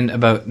understand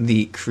about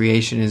the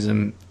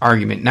creationism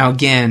argument. Now,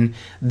 again,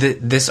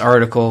 this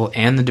article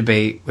and the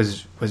debate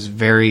was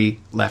very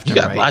left and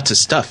right. You got lots of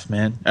stuff,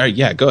 man. All right,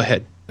 yeah, go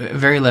ahead.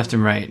 Very left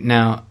and right.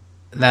 Now,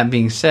 that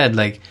being said,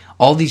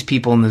 all these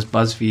people in this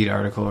BuzzFeed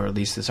article, or at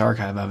least this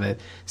archive of it,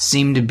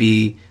 seem to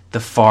be the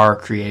far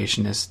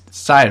creationist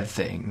side of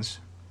things.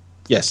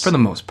 Yes, for the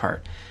most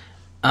part.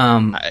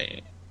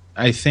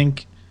 I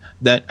think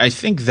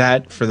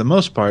that for the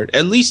most part,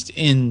 at least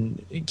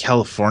in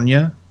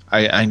California,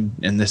 I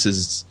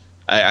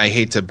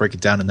hate to break it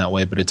down in that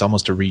way, but it's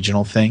almost a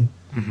regional thing.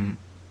 Mm-hmm.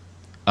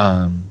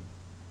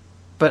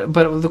 But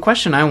the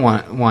question I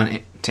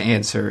want to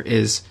answer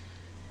is,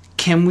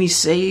 can we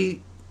say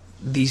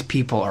these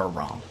people are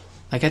wrong?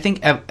 I think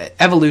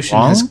evolution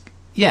has.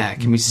 Yeah,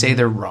 can we say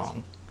they're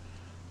wrong?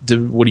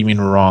 What do you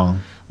mean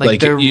wrong?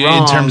 They're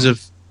wrong in terms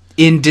of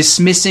in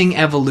dismissing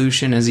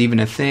evolution as even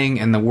a thing,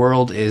 and the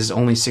world is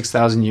only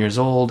 6,000 years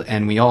old,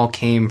 and we all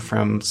came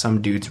from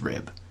some dude's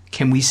rib.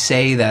 Can we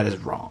say that is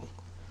wrong?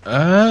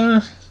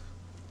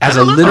 As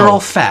a literal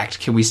fact,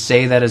 can we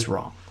say that is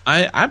wrong?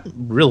 I'm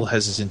real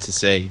hesitant to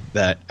say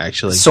that,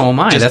 actually. So am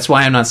I. That's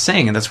why I'm not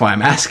saying it. That's why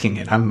I'm asking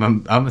it.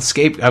 I'm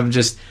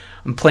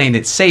playing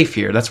it safe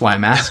here. That's why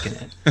I'm asking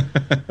it.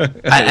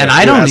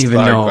 I don't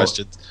even know.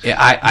 Questions.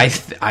 I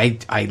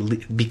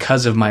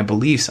because of my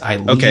beliefs, I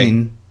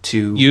lean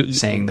to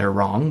saying they're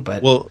wrong.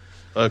 But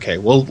okay.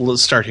 Well,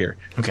 let's start here.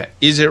 Okay.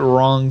 Is it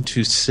wrong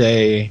to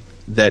say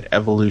that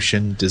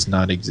evolution does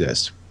not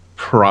exist?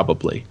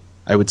 Probably.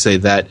 I would say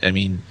that. I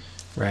mean,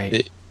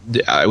 right.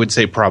 I would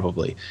say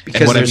probably.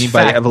 Because and what I mean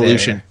by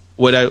evolution,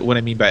 there. what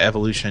I mean by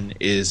evolution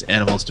is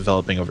animals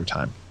developing over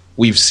time.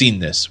 We've seen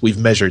this. We've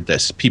measured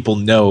this. People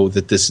know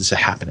that this is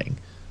happening.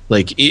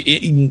 Like,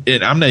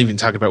 and I'm not even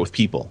talking about with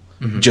people.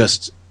 Mm-hmm.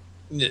 Just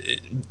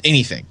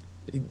anything.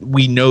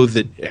 We know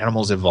that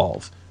animals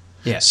evolve.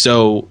 Yeah.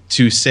 So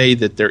to say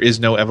that there is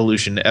no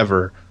evolution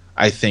ever,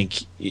 I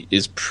think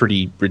is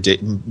pretty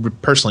ridiculous.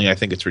 Personally, I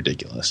think it's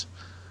ridiculous.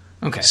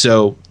 Okay.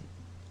 So,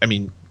 I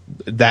mean,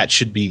 that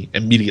should be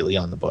immediately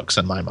on the books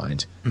in my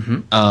mind.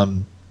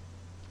 Mm-hmm.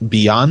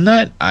 Beyond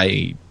that,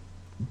 I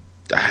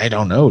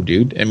don't know,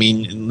 dude. I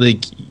mean,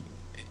 like,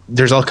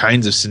 there's all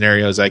kinds of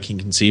scenarios I can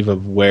conceive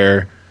of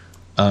where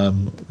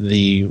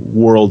the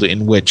world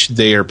in which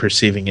they are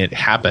perceiving it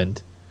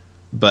happened,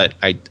 but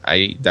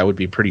I that would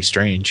be pretty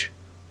strange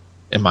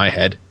in my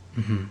head.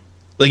 Mm-hmm.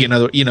 Like,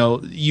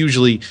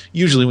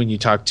 usually when you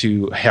talk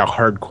to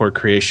hardcore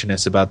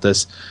creationists about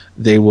this,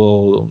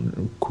 they'll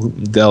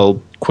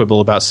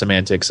quibble about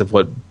semantics of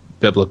what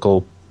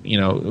biblical,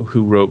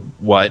 who wrote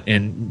what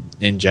in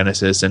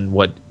Genesis and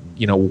what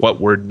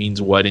word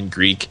means what in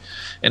Greek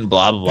and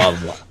blah blah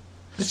blah.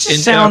 It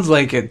just sounds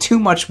like too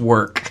much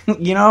work.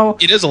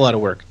 It is a lot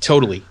of work.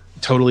 Totally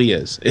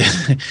is.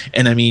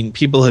 And I mean,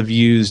 people have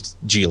used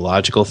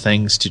geological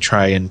things to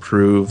try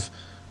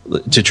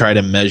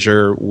to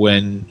measure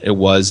when it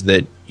was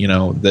that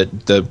that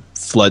the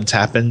floods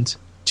happened,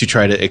 to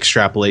try to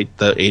extrapolate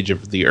the age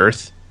of the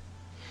Earth.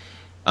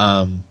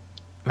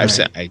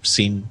 I've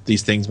seen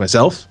these things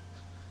myself.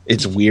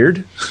 It's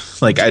weird.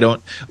 Like, I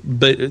don't.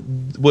 But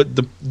what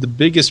the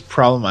biggest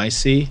problem I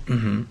see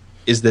mm-hmm.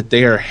 is that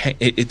they are.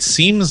 It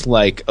seems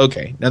like,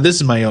 okay. Now this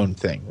is my own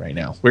thing right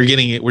now.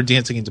 We're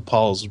dancing into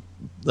Paul's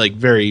like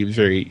very,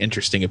 very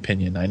interesting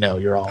opinion. I know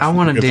you're all. I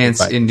want to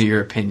dance into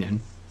your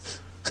opinion.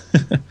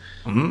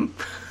 Mm-hmm.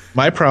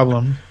 My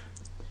problem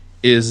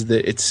is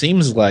that it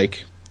seems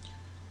like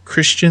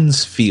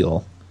Christians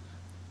feel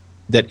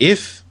that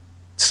if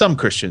some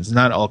Christians,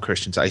 not all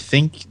Christians, I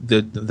think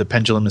the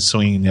pendulum is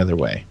swinging the other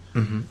way.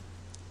 Mm-hmm.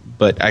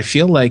 But I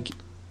feel like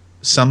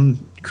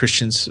some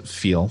Christians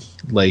feel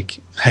like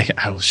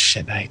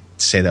I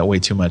say that way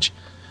too much.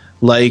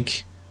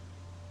 Like,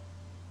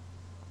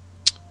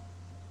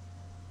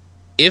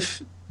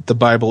 if the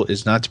Bible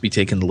is not to be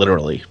taken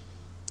literally,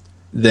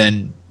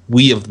 then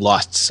we have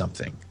lost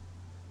something.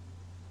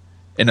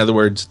 In other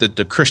words, that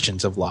the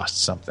Christians have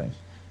lost something.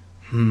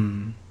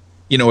 You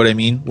know what I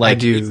mean? Like, I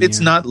do, if it's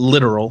not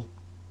literal,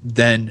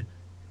 then,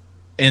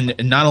 and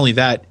not only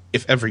that,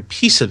 if every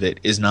piece of it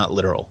is not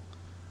literal,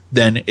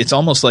 then it's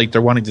almost like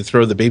they're wanting to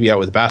throw the baby out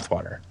with the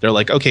bathwater. They're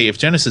like, okay, if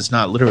Genesis is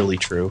not literally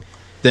true,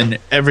 then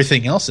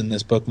everything else in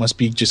this book must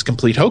be just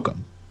complete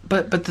hokum.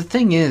 But the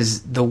thing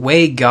is, the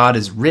way God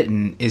is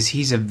written is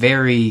he's a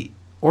very,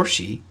 or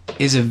she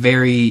is a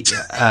very.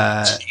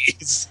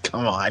 Jeez,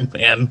 come on,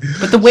 man.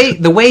 But the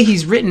way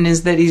he's written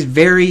is that he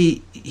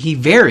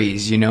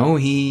varies.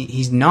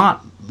 He's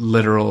not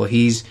literal.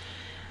 He's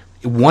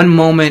one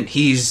moment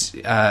he's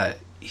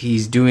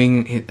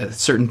doing a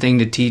certain thing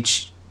to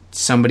teach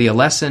somebody a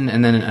lesson,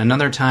 and then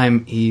another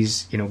time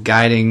he's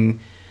guiding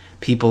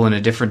people in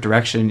a different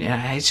direction.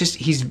 It's just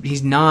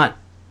he's not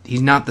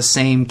the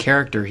same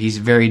character. He's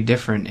very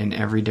different in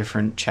every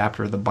different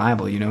chapter of the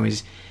Bible.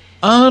 He's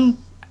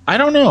I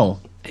don't know.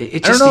 I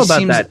don't know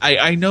about that.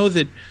 I know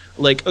that,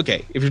 like,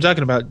 okay, if you're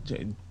talking about,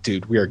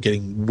 dude, we are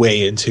getting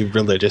way into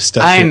religious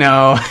stuff. I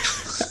know.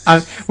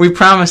 We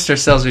promised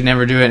ourselves we'd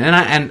never do it,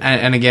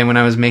 and again, when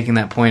I was making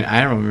that point,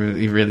 I don't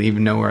really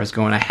even know where I was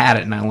going. I had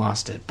it and I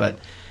lost it, but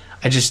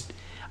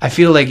I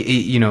feel like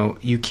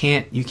you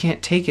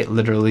can't take it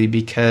literally,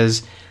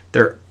 because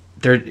there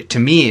to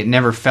me it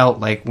never felt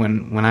like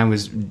when I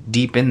was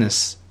deep in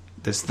this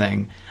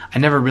thing, I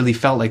never really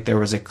felt like there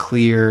was a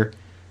clear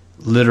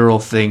literal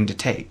thing to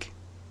take.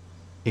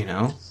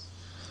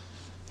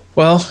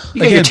 Well,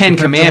 you got your 10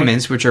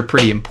 Commandments, which are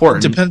pretty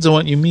important. Depends on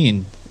what you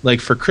mean. Like,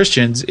 for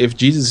Christians, if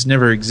Jesus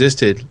never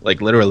existed,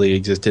 like literally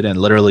existed and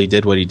literally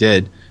did what he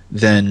did,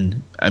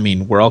 then, I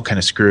mean, we're all kind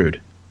of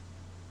screwed.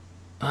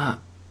 Yeah,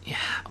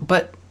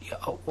 but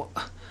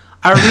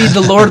I read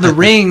The Lord of the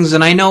Rings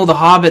and I know the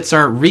hobbits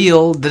aren't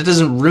real. That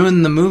doesn't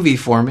ruin the movie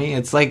for me.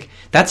 It's like,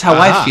 that's how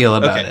I feel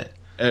about it.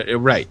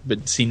 Right,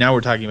 but see, now we're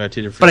talking about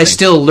two different But things. I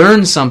still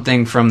learned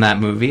something from that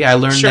movie. I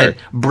learned that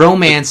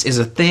bromance is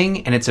a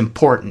thing and it's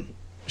important.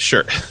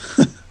 Sure.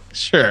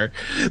 Sure.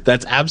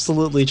 That's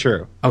absolutely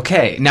true.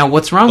 Okay, now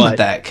what's wrong with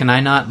that? Can I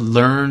not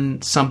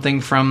learn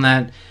something from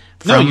that,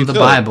 from the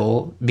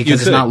Bible,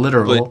 because it's not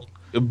literal?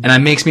 and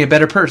that makes me a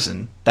better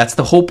person. That's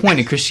the whole point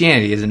of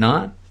Christianity, is it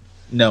not?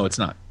 No, it's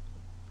not.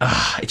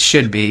 It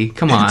should be.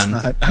 Come on.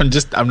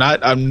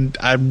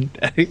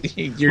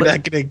 You're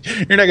not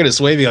gonna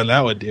sway me on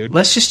that one, dude.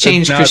 Let's just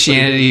change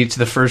Christianity to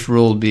the first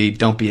rule be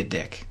don't be a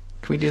dick.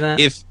 Can we do that?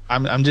 If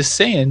I'm just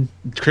saying,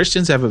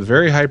 Christians have a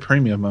very high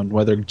premium on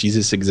whether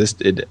Jesus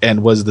existed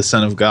and was the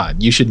Son of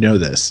God. You should know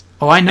this.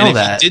 Oh, I know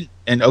that.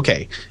 And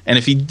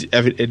if he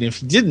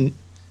didn't,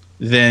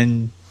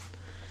 then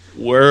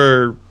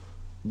we're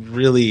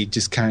really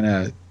just kind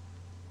of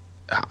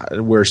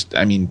we're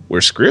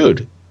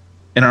screwed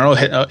in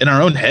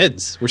our own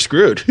heads. We're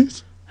screwed.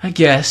 I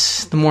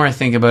guess the more I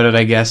think about it,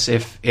 I guess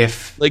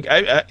if like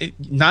I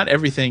not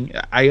everything.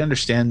 I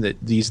understand that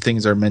these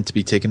things are meant to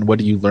be taken. What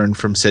do you learn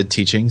from said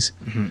teachings?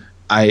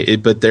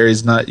 Mm-hmm. But there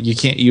is not. You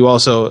can't. You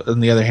also, on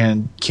the other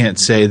hand, can't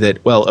say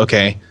that. Well,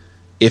 okay,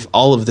 if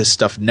all of this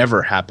stuff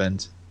never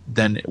happened,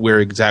 then we're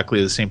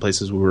exactly the same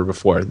place as we were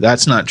before.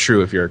 That's not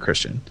true if you're a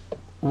Christian.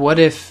 What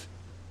if,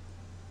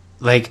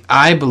 like,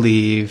 I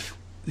believe,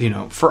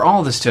 for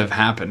all this to have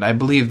happened, I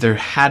believe there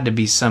had to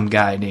be some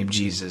guy named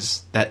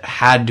Jesus that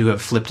had to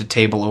have flipped a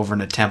table over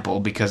in a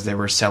temple because they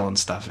were selling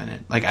stuff in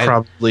it. Like,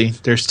 probably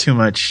there's too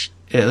much.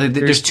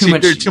 There's too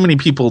much. There's too many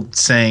people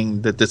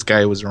saying that this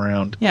guy was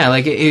around. Yeah,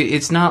 like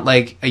it's not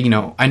like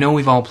I know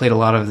we've all played a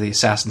lot of the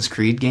Assassin's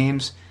Creed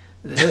games.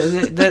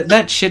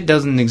 that shit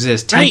doesn't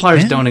exist.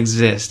 Templars don't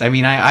exist. I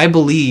mean, I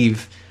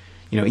believe,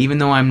 even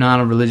though I'm not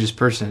a religious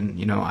person,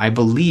 I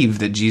believe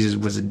that Jesus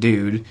was a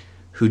dude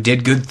who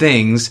did good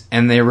things,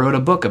 and they wrote a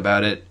book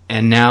about it,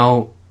 and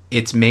now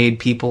it's made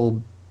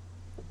people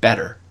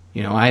better.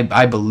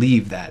 I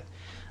believe that.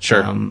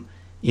 Sure.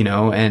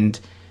 And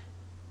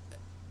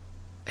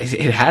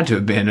it had to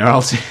have been, or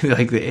else,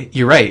 like,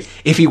 you're right.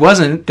 If he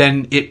wasn't,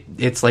 then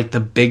it's like the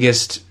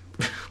biggest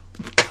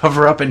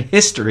cover up in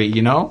history.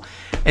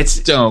 It's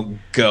don't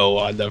go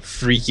on the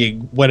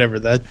freaking whatever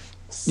that.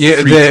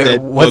 Yeah,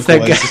 what's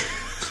that guy?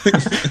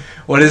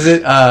 What is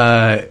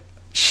it?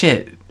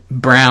 Shit.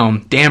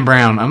 Brown, Dan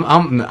Brown.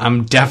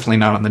 I'm definitely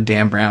not on the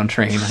Dan Brown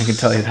train. I can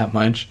tell you that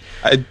much.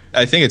 I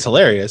think it's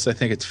hilarious. I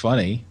think it's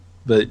funny,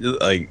 but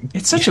like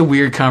it's such a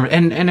weird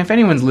conversation. And if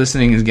anyone's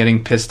listening is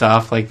getting pissed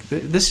off, like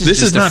this is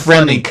just a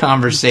friendly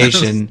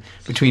conversation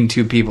between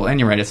two people. And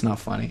you're right, it's not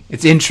funny.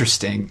 It's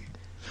interesting.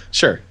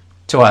 Sure,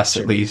 to us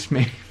at least.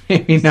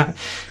 Maybe not.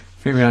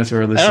 Maybe not to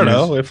our listeners. I don't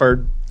know if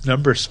our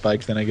numbers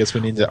spike, then I guess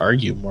we need to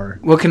argue more.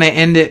 Well, can I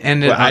end it?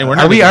 Well,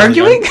 are we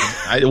arguing?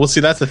 Well,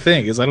 see, that's the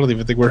thing, is I don't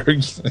even think we're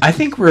arguing. I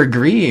think we're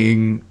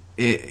agreeing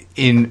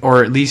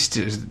or at least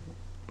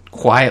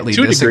quietly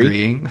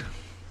disagreeing.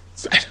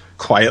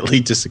 Quietly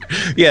disagree.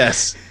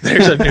 Yes,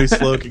 there's a new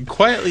slogan.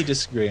 Quietly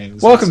disagreeing.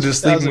 Welcome to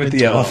Sleeping with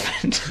the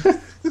Elephant.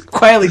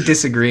 Quietly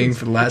disagreeing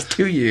for the last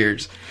 2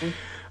 years.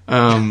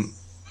 That's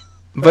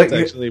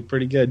actually a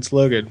pretty good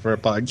slogan for a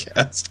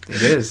podcast.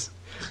 It is.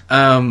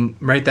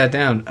 Write that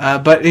down.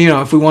 But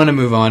if we want to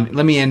move on,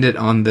 let me end it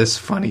on this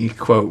funny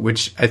quote,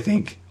 which I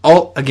think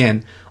all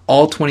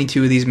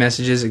 22 of these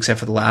messages, except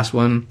for the last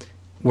one,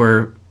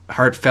 were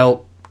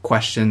heartfelt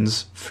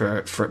questions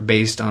for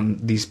based on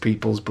these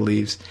people's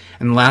beliefs,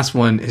 and the last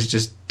one is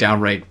just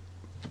downright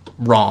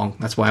wrong.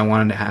 That's why I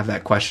wanted to have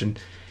that question.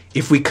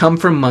 If we come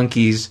from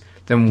monkeys,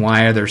 then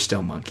why are there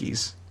still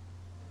monkeys?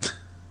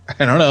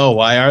 I don't know.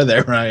 Why are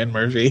there, Ryan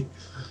Murphy?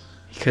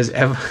 Because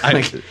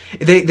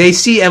they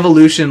see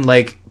evolution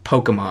like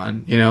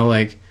Pokemon,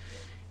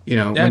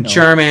 when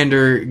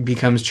Charmander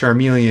becomes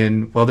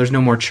Charmeleon, well, there's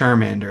no more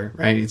Charmander,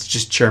 right? It's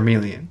just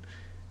Charmeleon.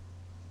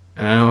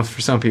 And I know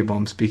for some people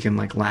I'm speaking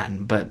like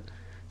Latin, but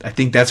I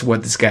think that's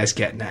what this guy's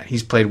getting at.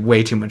 He's played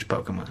way too much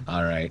Pokemon.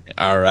 All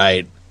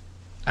right.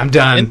 I'm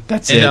done.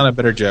 That's it. And on a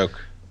better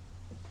joke.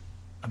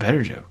 A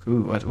better joke?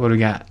 Ooh, what do we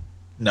got?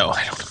 No,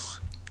 I don't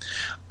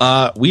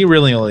know. We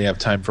really only have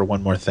time for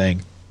one more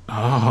thing.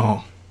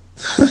 Oh.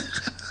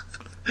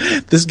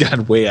 This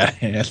got way out of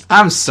hand.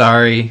 I'm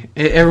sorry.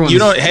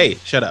 Hey,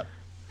 shut up.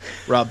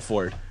 Rob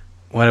Ford.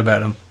 What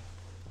about him?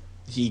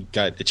 He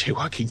got a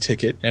jaywalking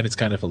ticket, and it's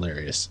kind of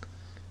hilarious.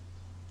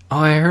 Oh,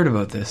 I heard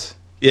about this.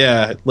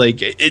 Yeah, like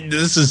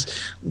this is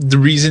the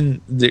reason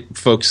that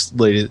folks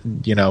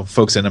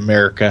in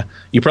America,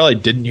 you probably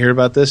didn't hear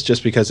about this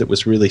just because it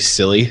was really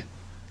silly.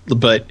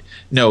 But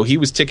no, he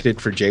was ticketed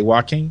for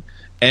jaywalking,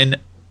 and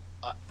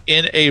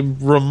in a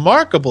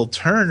remarkable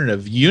turn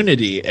of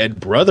unity and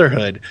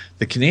brotherhood,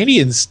 the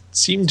Canadians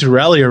seemed to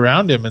rally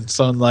around him and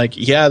sound like,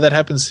 yeah, that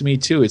happens to me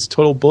too. It's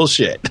total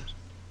bullshit.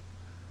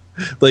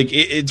 Like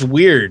it's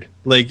weird.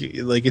 Like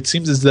it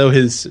seems as though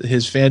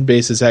his fan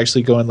base is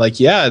actually going like,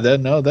 yeah,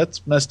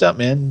 that's messed up,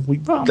 man. We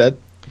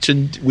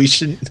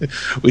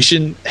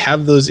shouldn't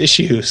have those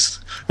issues.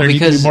 There need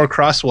to be more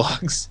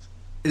crosswalks.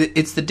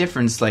 It's the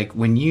difference. Like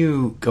when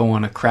you go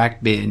on a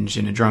crack binge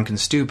in a drunken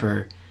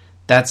stupor,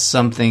 that's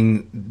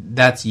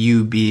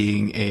you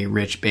being a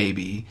rich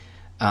baby.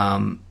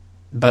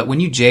 But when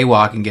you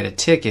jaywalk and get a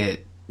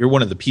ticket, you're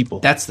one of the people.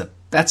 That's a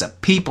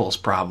people's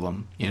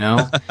problem,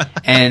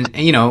 and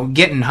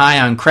getting high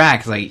on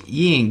crack, like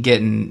you ain't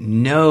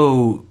getting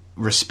no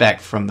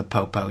respect from the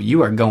Popo.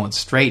 You are going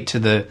straight to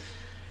the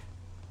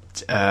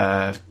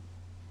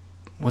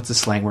what's the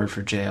slang word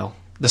for jail?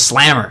 The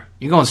slammer.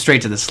 You're going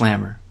straight to the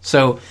slammer.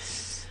 So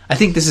I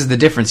think this is the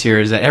difference here,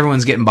 is that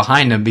everyone's getting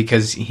behind him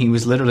because he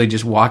was literally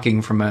just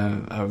walking from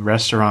a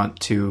restaurant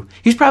to...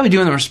 He's probably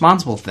doing the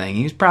responsible thing.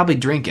 He's probably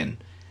drinking.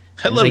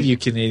 I love you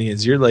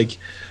Canadians. You're like,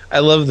 I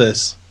love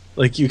this.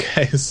 Like, you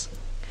guys...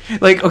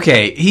 Like,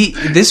 okay,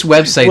 this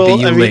website that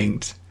you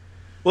linked...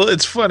 Well,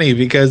 it's funny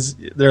because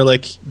they're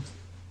like...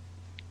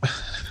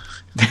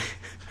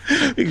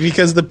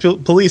 because the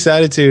police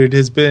attitude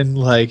has been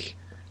like...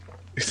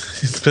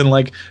 It's been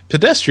like,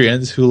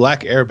 pedestrians who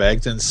lack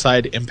airbags and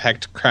side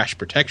impact crash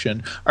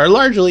protection are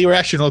largely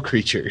rational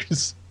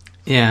creatures.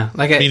 Yeah.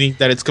 Meaning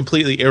that it's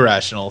completely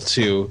irrational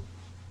to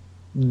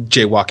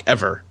jaywalk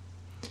ever.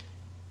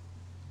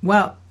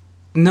 Well,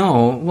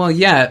 no. Well,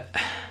 yeah.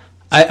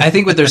 I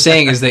think what they're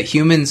saying is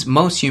that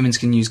most humans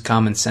can use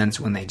common sense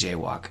when they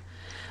jaywalk.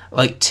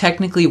 Like,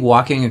 technically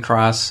walking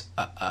across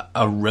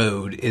a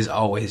road is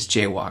always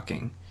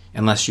jaywalking,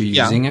 unless you're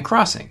using a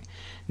crossing.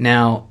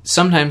 Now,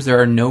 sometimes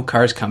there are no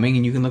cars coming,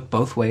 and you can look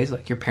both ways,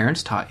 like your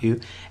parents taught you,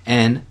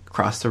 and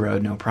cross the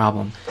road, no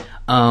problem.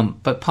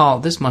 But, Paul,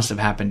 this must have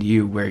happened to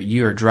you, where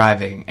you're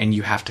driving, and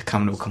you have to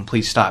come to a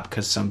complete stop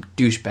because some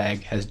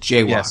douchebag has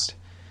jaywalked. Yes.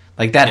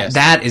 Like,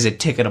 that is a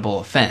ticketable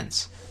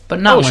offense.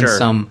 But not when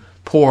some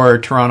poor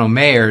Toronto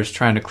mayor is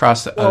trying to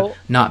cross a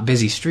not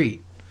busy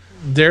street.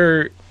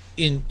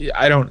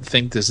 I don't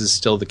think this is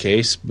still the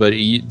case, but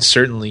it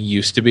certainly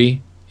used to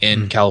be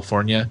in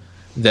California,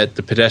 that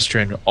the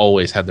pedestrian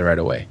always had the right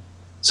of way.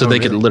 So they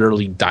could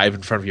literally dive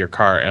in front of your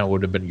car, and it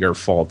would have been your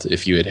fault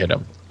if you had hit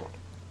them.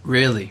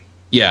 Really?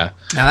 Yeah.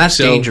 Now that's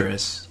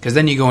dangerous, because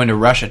then you go into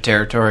Russia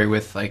territory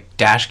with, like,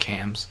 dash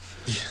cams.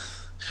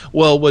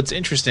 Well, what's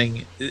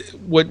interesting,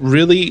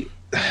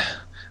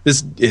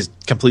 this is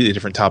a completely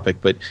different topic,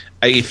 but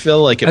I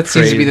feel like that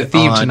seems to be the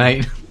theme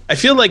tonight. I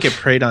feel like it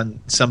preyed on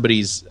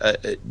somebody's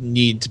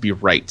need to be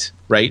right?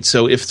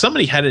 So if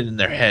somebody had it in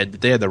their head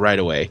that they had the right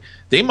of way,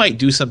 they might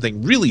do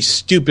something really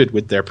stupid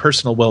with their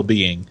personal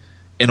well-being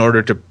in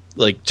order to,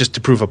 like, just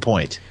to prove a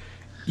point.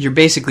 You're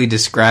basically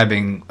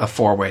describing a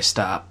four-way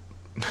stop.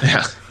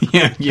 Yeah.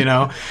 Yeah, you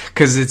know,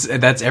 because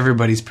that's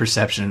everybody's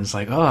perception. It's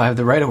like, oh, I have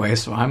the right of way,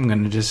 so I'm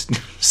going to just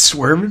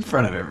swerve in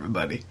front of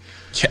everybody.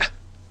 Yeah.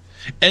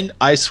 And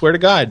I swear to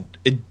God,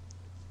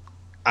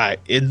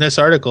 in this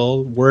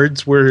article,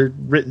 words were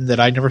written that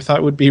I never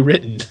thought would be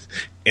written,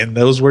 and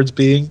those words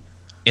being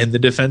in the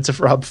defense of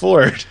Rob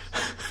Ford.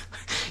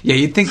 Yeah,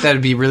 you'd think that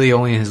would be really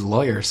only his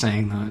lawyer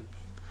saying that.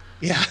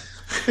 Yeah.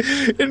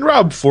 In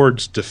Rob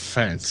Ford's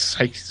defense,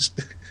 I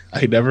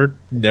never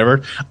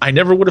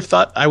would have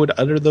thought I would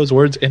utter those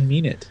words and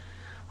mean it.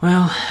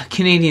 Well,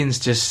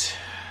 Canadians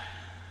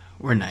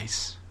we're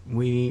nice.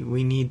 We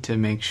need to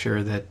make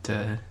sure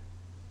that,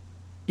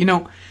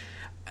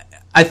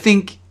 I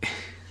think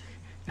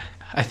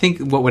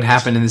what would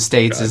happen in the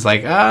States is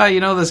like,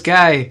 this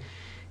guy,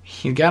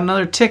 he got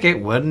another ticket,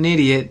 what an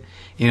idiot.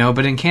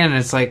 But in Canada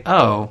it's like,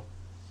 oh,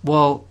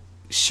 well,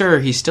 sure,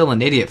 he's still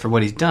an idiot for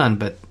what he's done,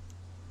 but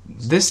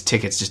this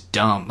ticket's just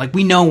dumb. Like,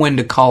 we know when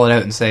to call it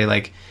out and say,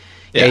 like,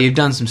 yeah, you've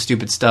done some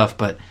stupid stuff,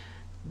 but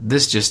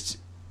this just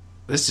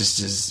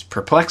is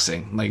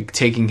perplexing. Like,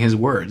 taking his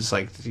words,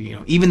 like,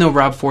 even though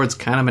Rob Ford's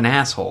kind of an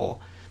asshole,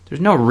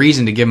 there's no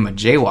reason to give him a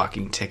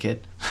jaywalking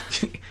ticket.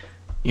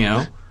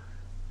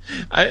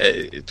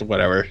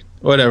 Whatever,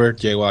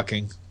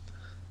 jaywalking.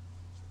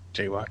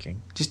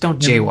 Just don't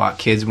jaywalk,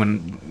 kids,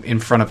 when in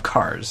front of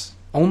cars.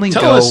 Only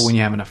go when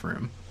you have enough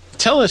room.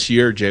 Tell us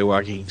your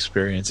jaywalking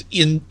experience.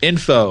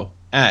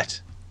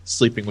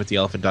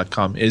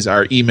 info@sleepingwiththeelephant.com is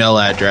our email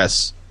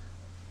address.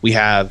 We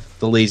have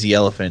the Lazy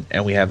Elephant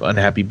and we have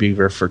Unhappy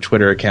Beaver for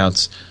Twitter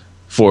accounts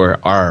for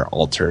our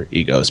alter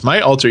egos.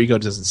 My alter ego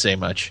doesn't say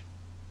much.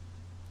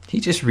 He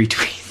just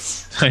retweets.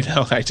 I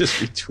know. I just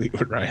retweet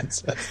what Ryan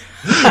says,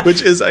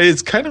 which is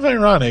it's kind of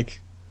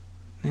ironic.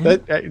 Yeah.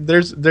 But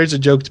there's a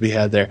joke to be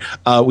had there.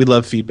 We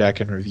love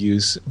feedback and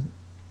reviews.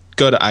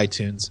 Go to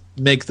iTunes.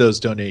 Make those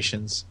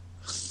donations.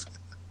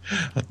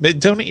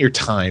 Donate your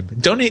time.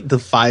 Donate the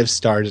 5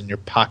 stars in your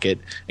pocket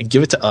and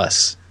give it to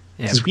us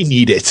because we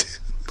need it.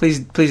 Please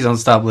don't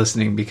stop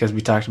listening because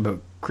we talked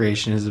about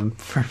creationism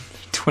for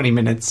 20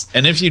 minutes.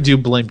 And if you do,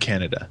 blame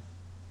Canada.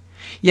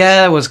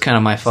 Yeah, that was kind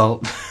of my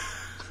fault.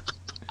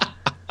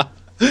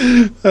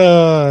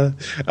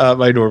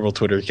 My normal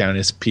Twitter account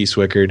is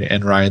PSwickard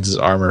and Ryan's is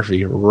R.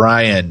 Murphy.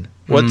 Ryan,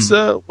 what's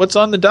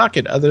on the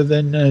docket other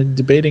than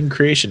debating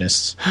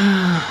creationists?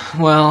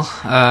 Well,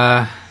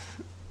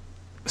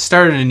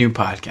 started a new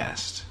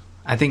podcast.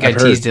 I think I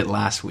teased it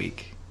last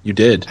week. You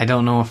did. I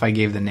don't know if I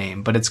gave the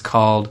name, but it's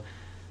called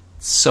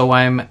So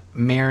I'm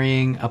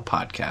Marrying a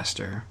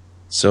Podcaster.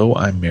 So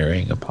I'm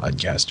Marrying a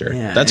Podcaster.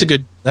 Yeah, that's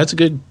a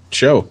good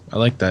show. I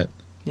like that.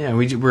 Yeah,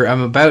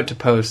 I'm about to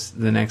post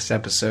the next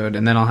episode,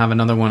 and then I'll have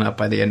another one up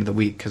by the end of the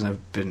week because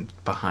I've been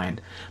behind.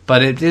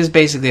 But it is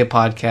basically a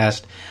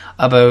podcast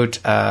about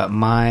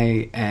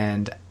my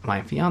and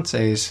my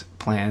fiance's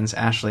plans,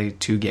 Ashley,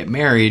 to get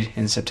married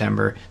in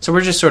September. So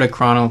we're just sort of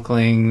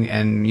chronicling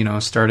and, you know,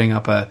 starting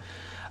up a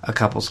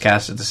couples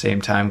cast at the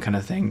same time kind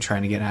of thing,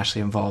 trying to get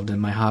Ashley involved in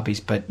my hobbies.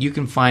 But you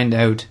can find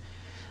out,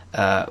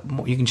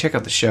 you can check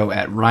out the show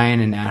at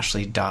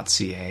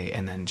ryanandashley.ca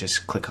and then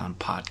just click on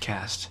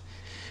podcast.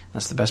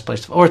 That's the best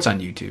place to, or it's on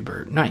YouTube,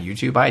 or not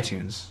YouTube,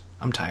 iTunes.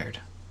 I'm tired.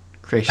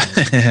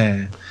 Creations.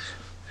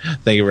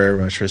 Thank you very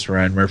much, Mr.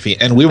 Ryan Murphy.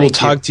 And we will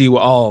talk to you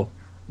all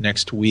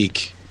next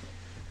week.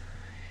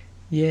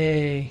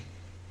 Yay.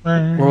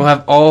 We'll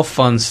have all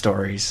fun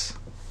stories.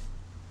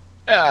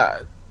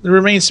 It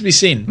remains to be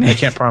seen. I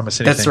can't promise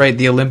anything. That's right.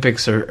 The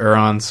Olympics are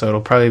on, so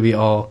it'll probably be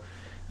all...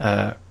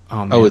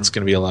 it's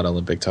going to be a lot of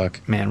Olympic talk.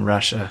 Man,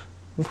 Russia.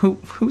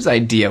 Whose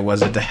idea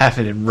was it to have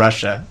it in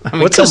Russia? I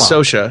mean, what's a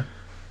Socha?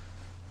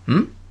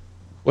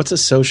 What's a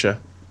Socha?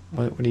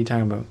 What are you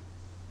talking about?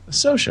 A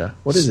Socha.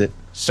 What is it?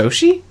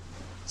 Sochi?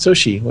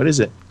 Sochi. What is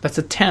it? That's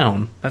a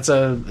town.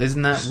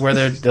 Isn't that where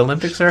the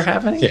Olympics are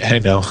happening? Yeah, I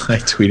know. I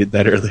tweeted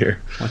that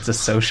earlier. What's a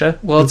Socha?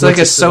 Well, it's like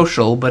a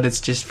social, but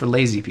it's just for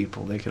lazy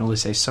people. They can only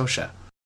say Socha.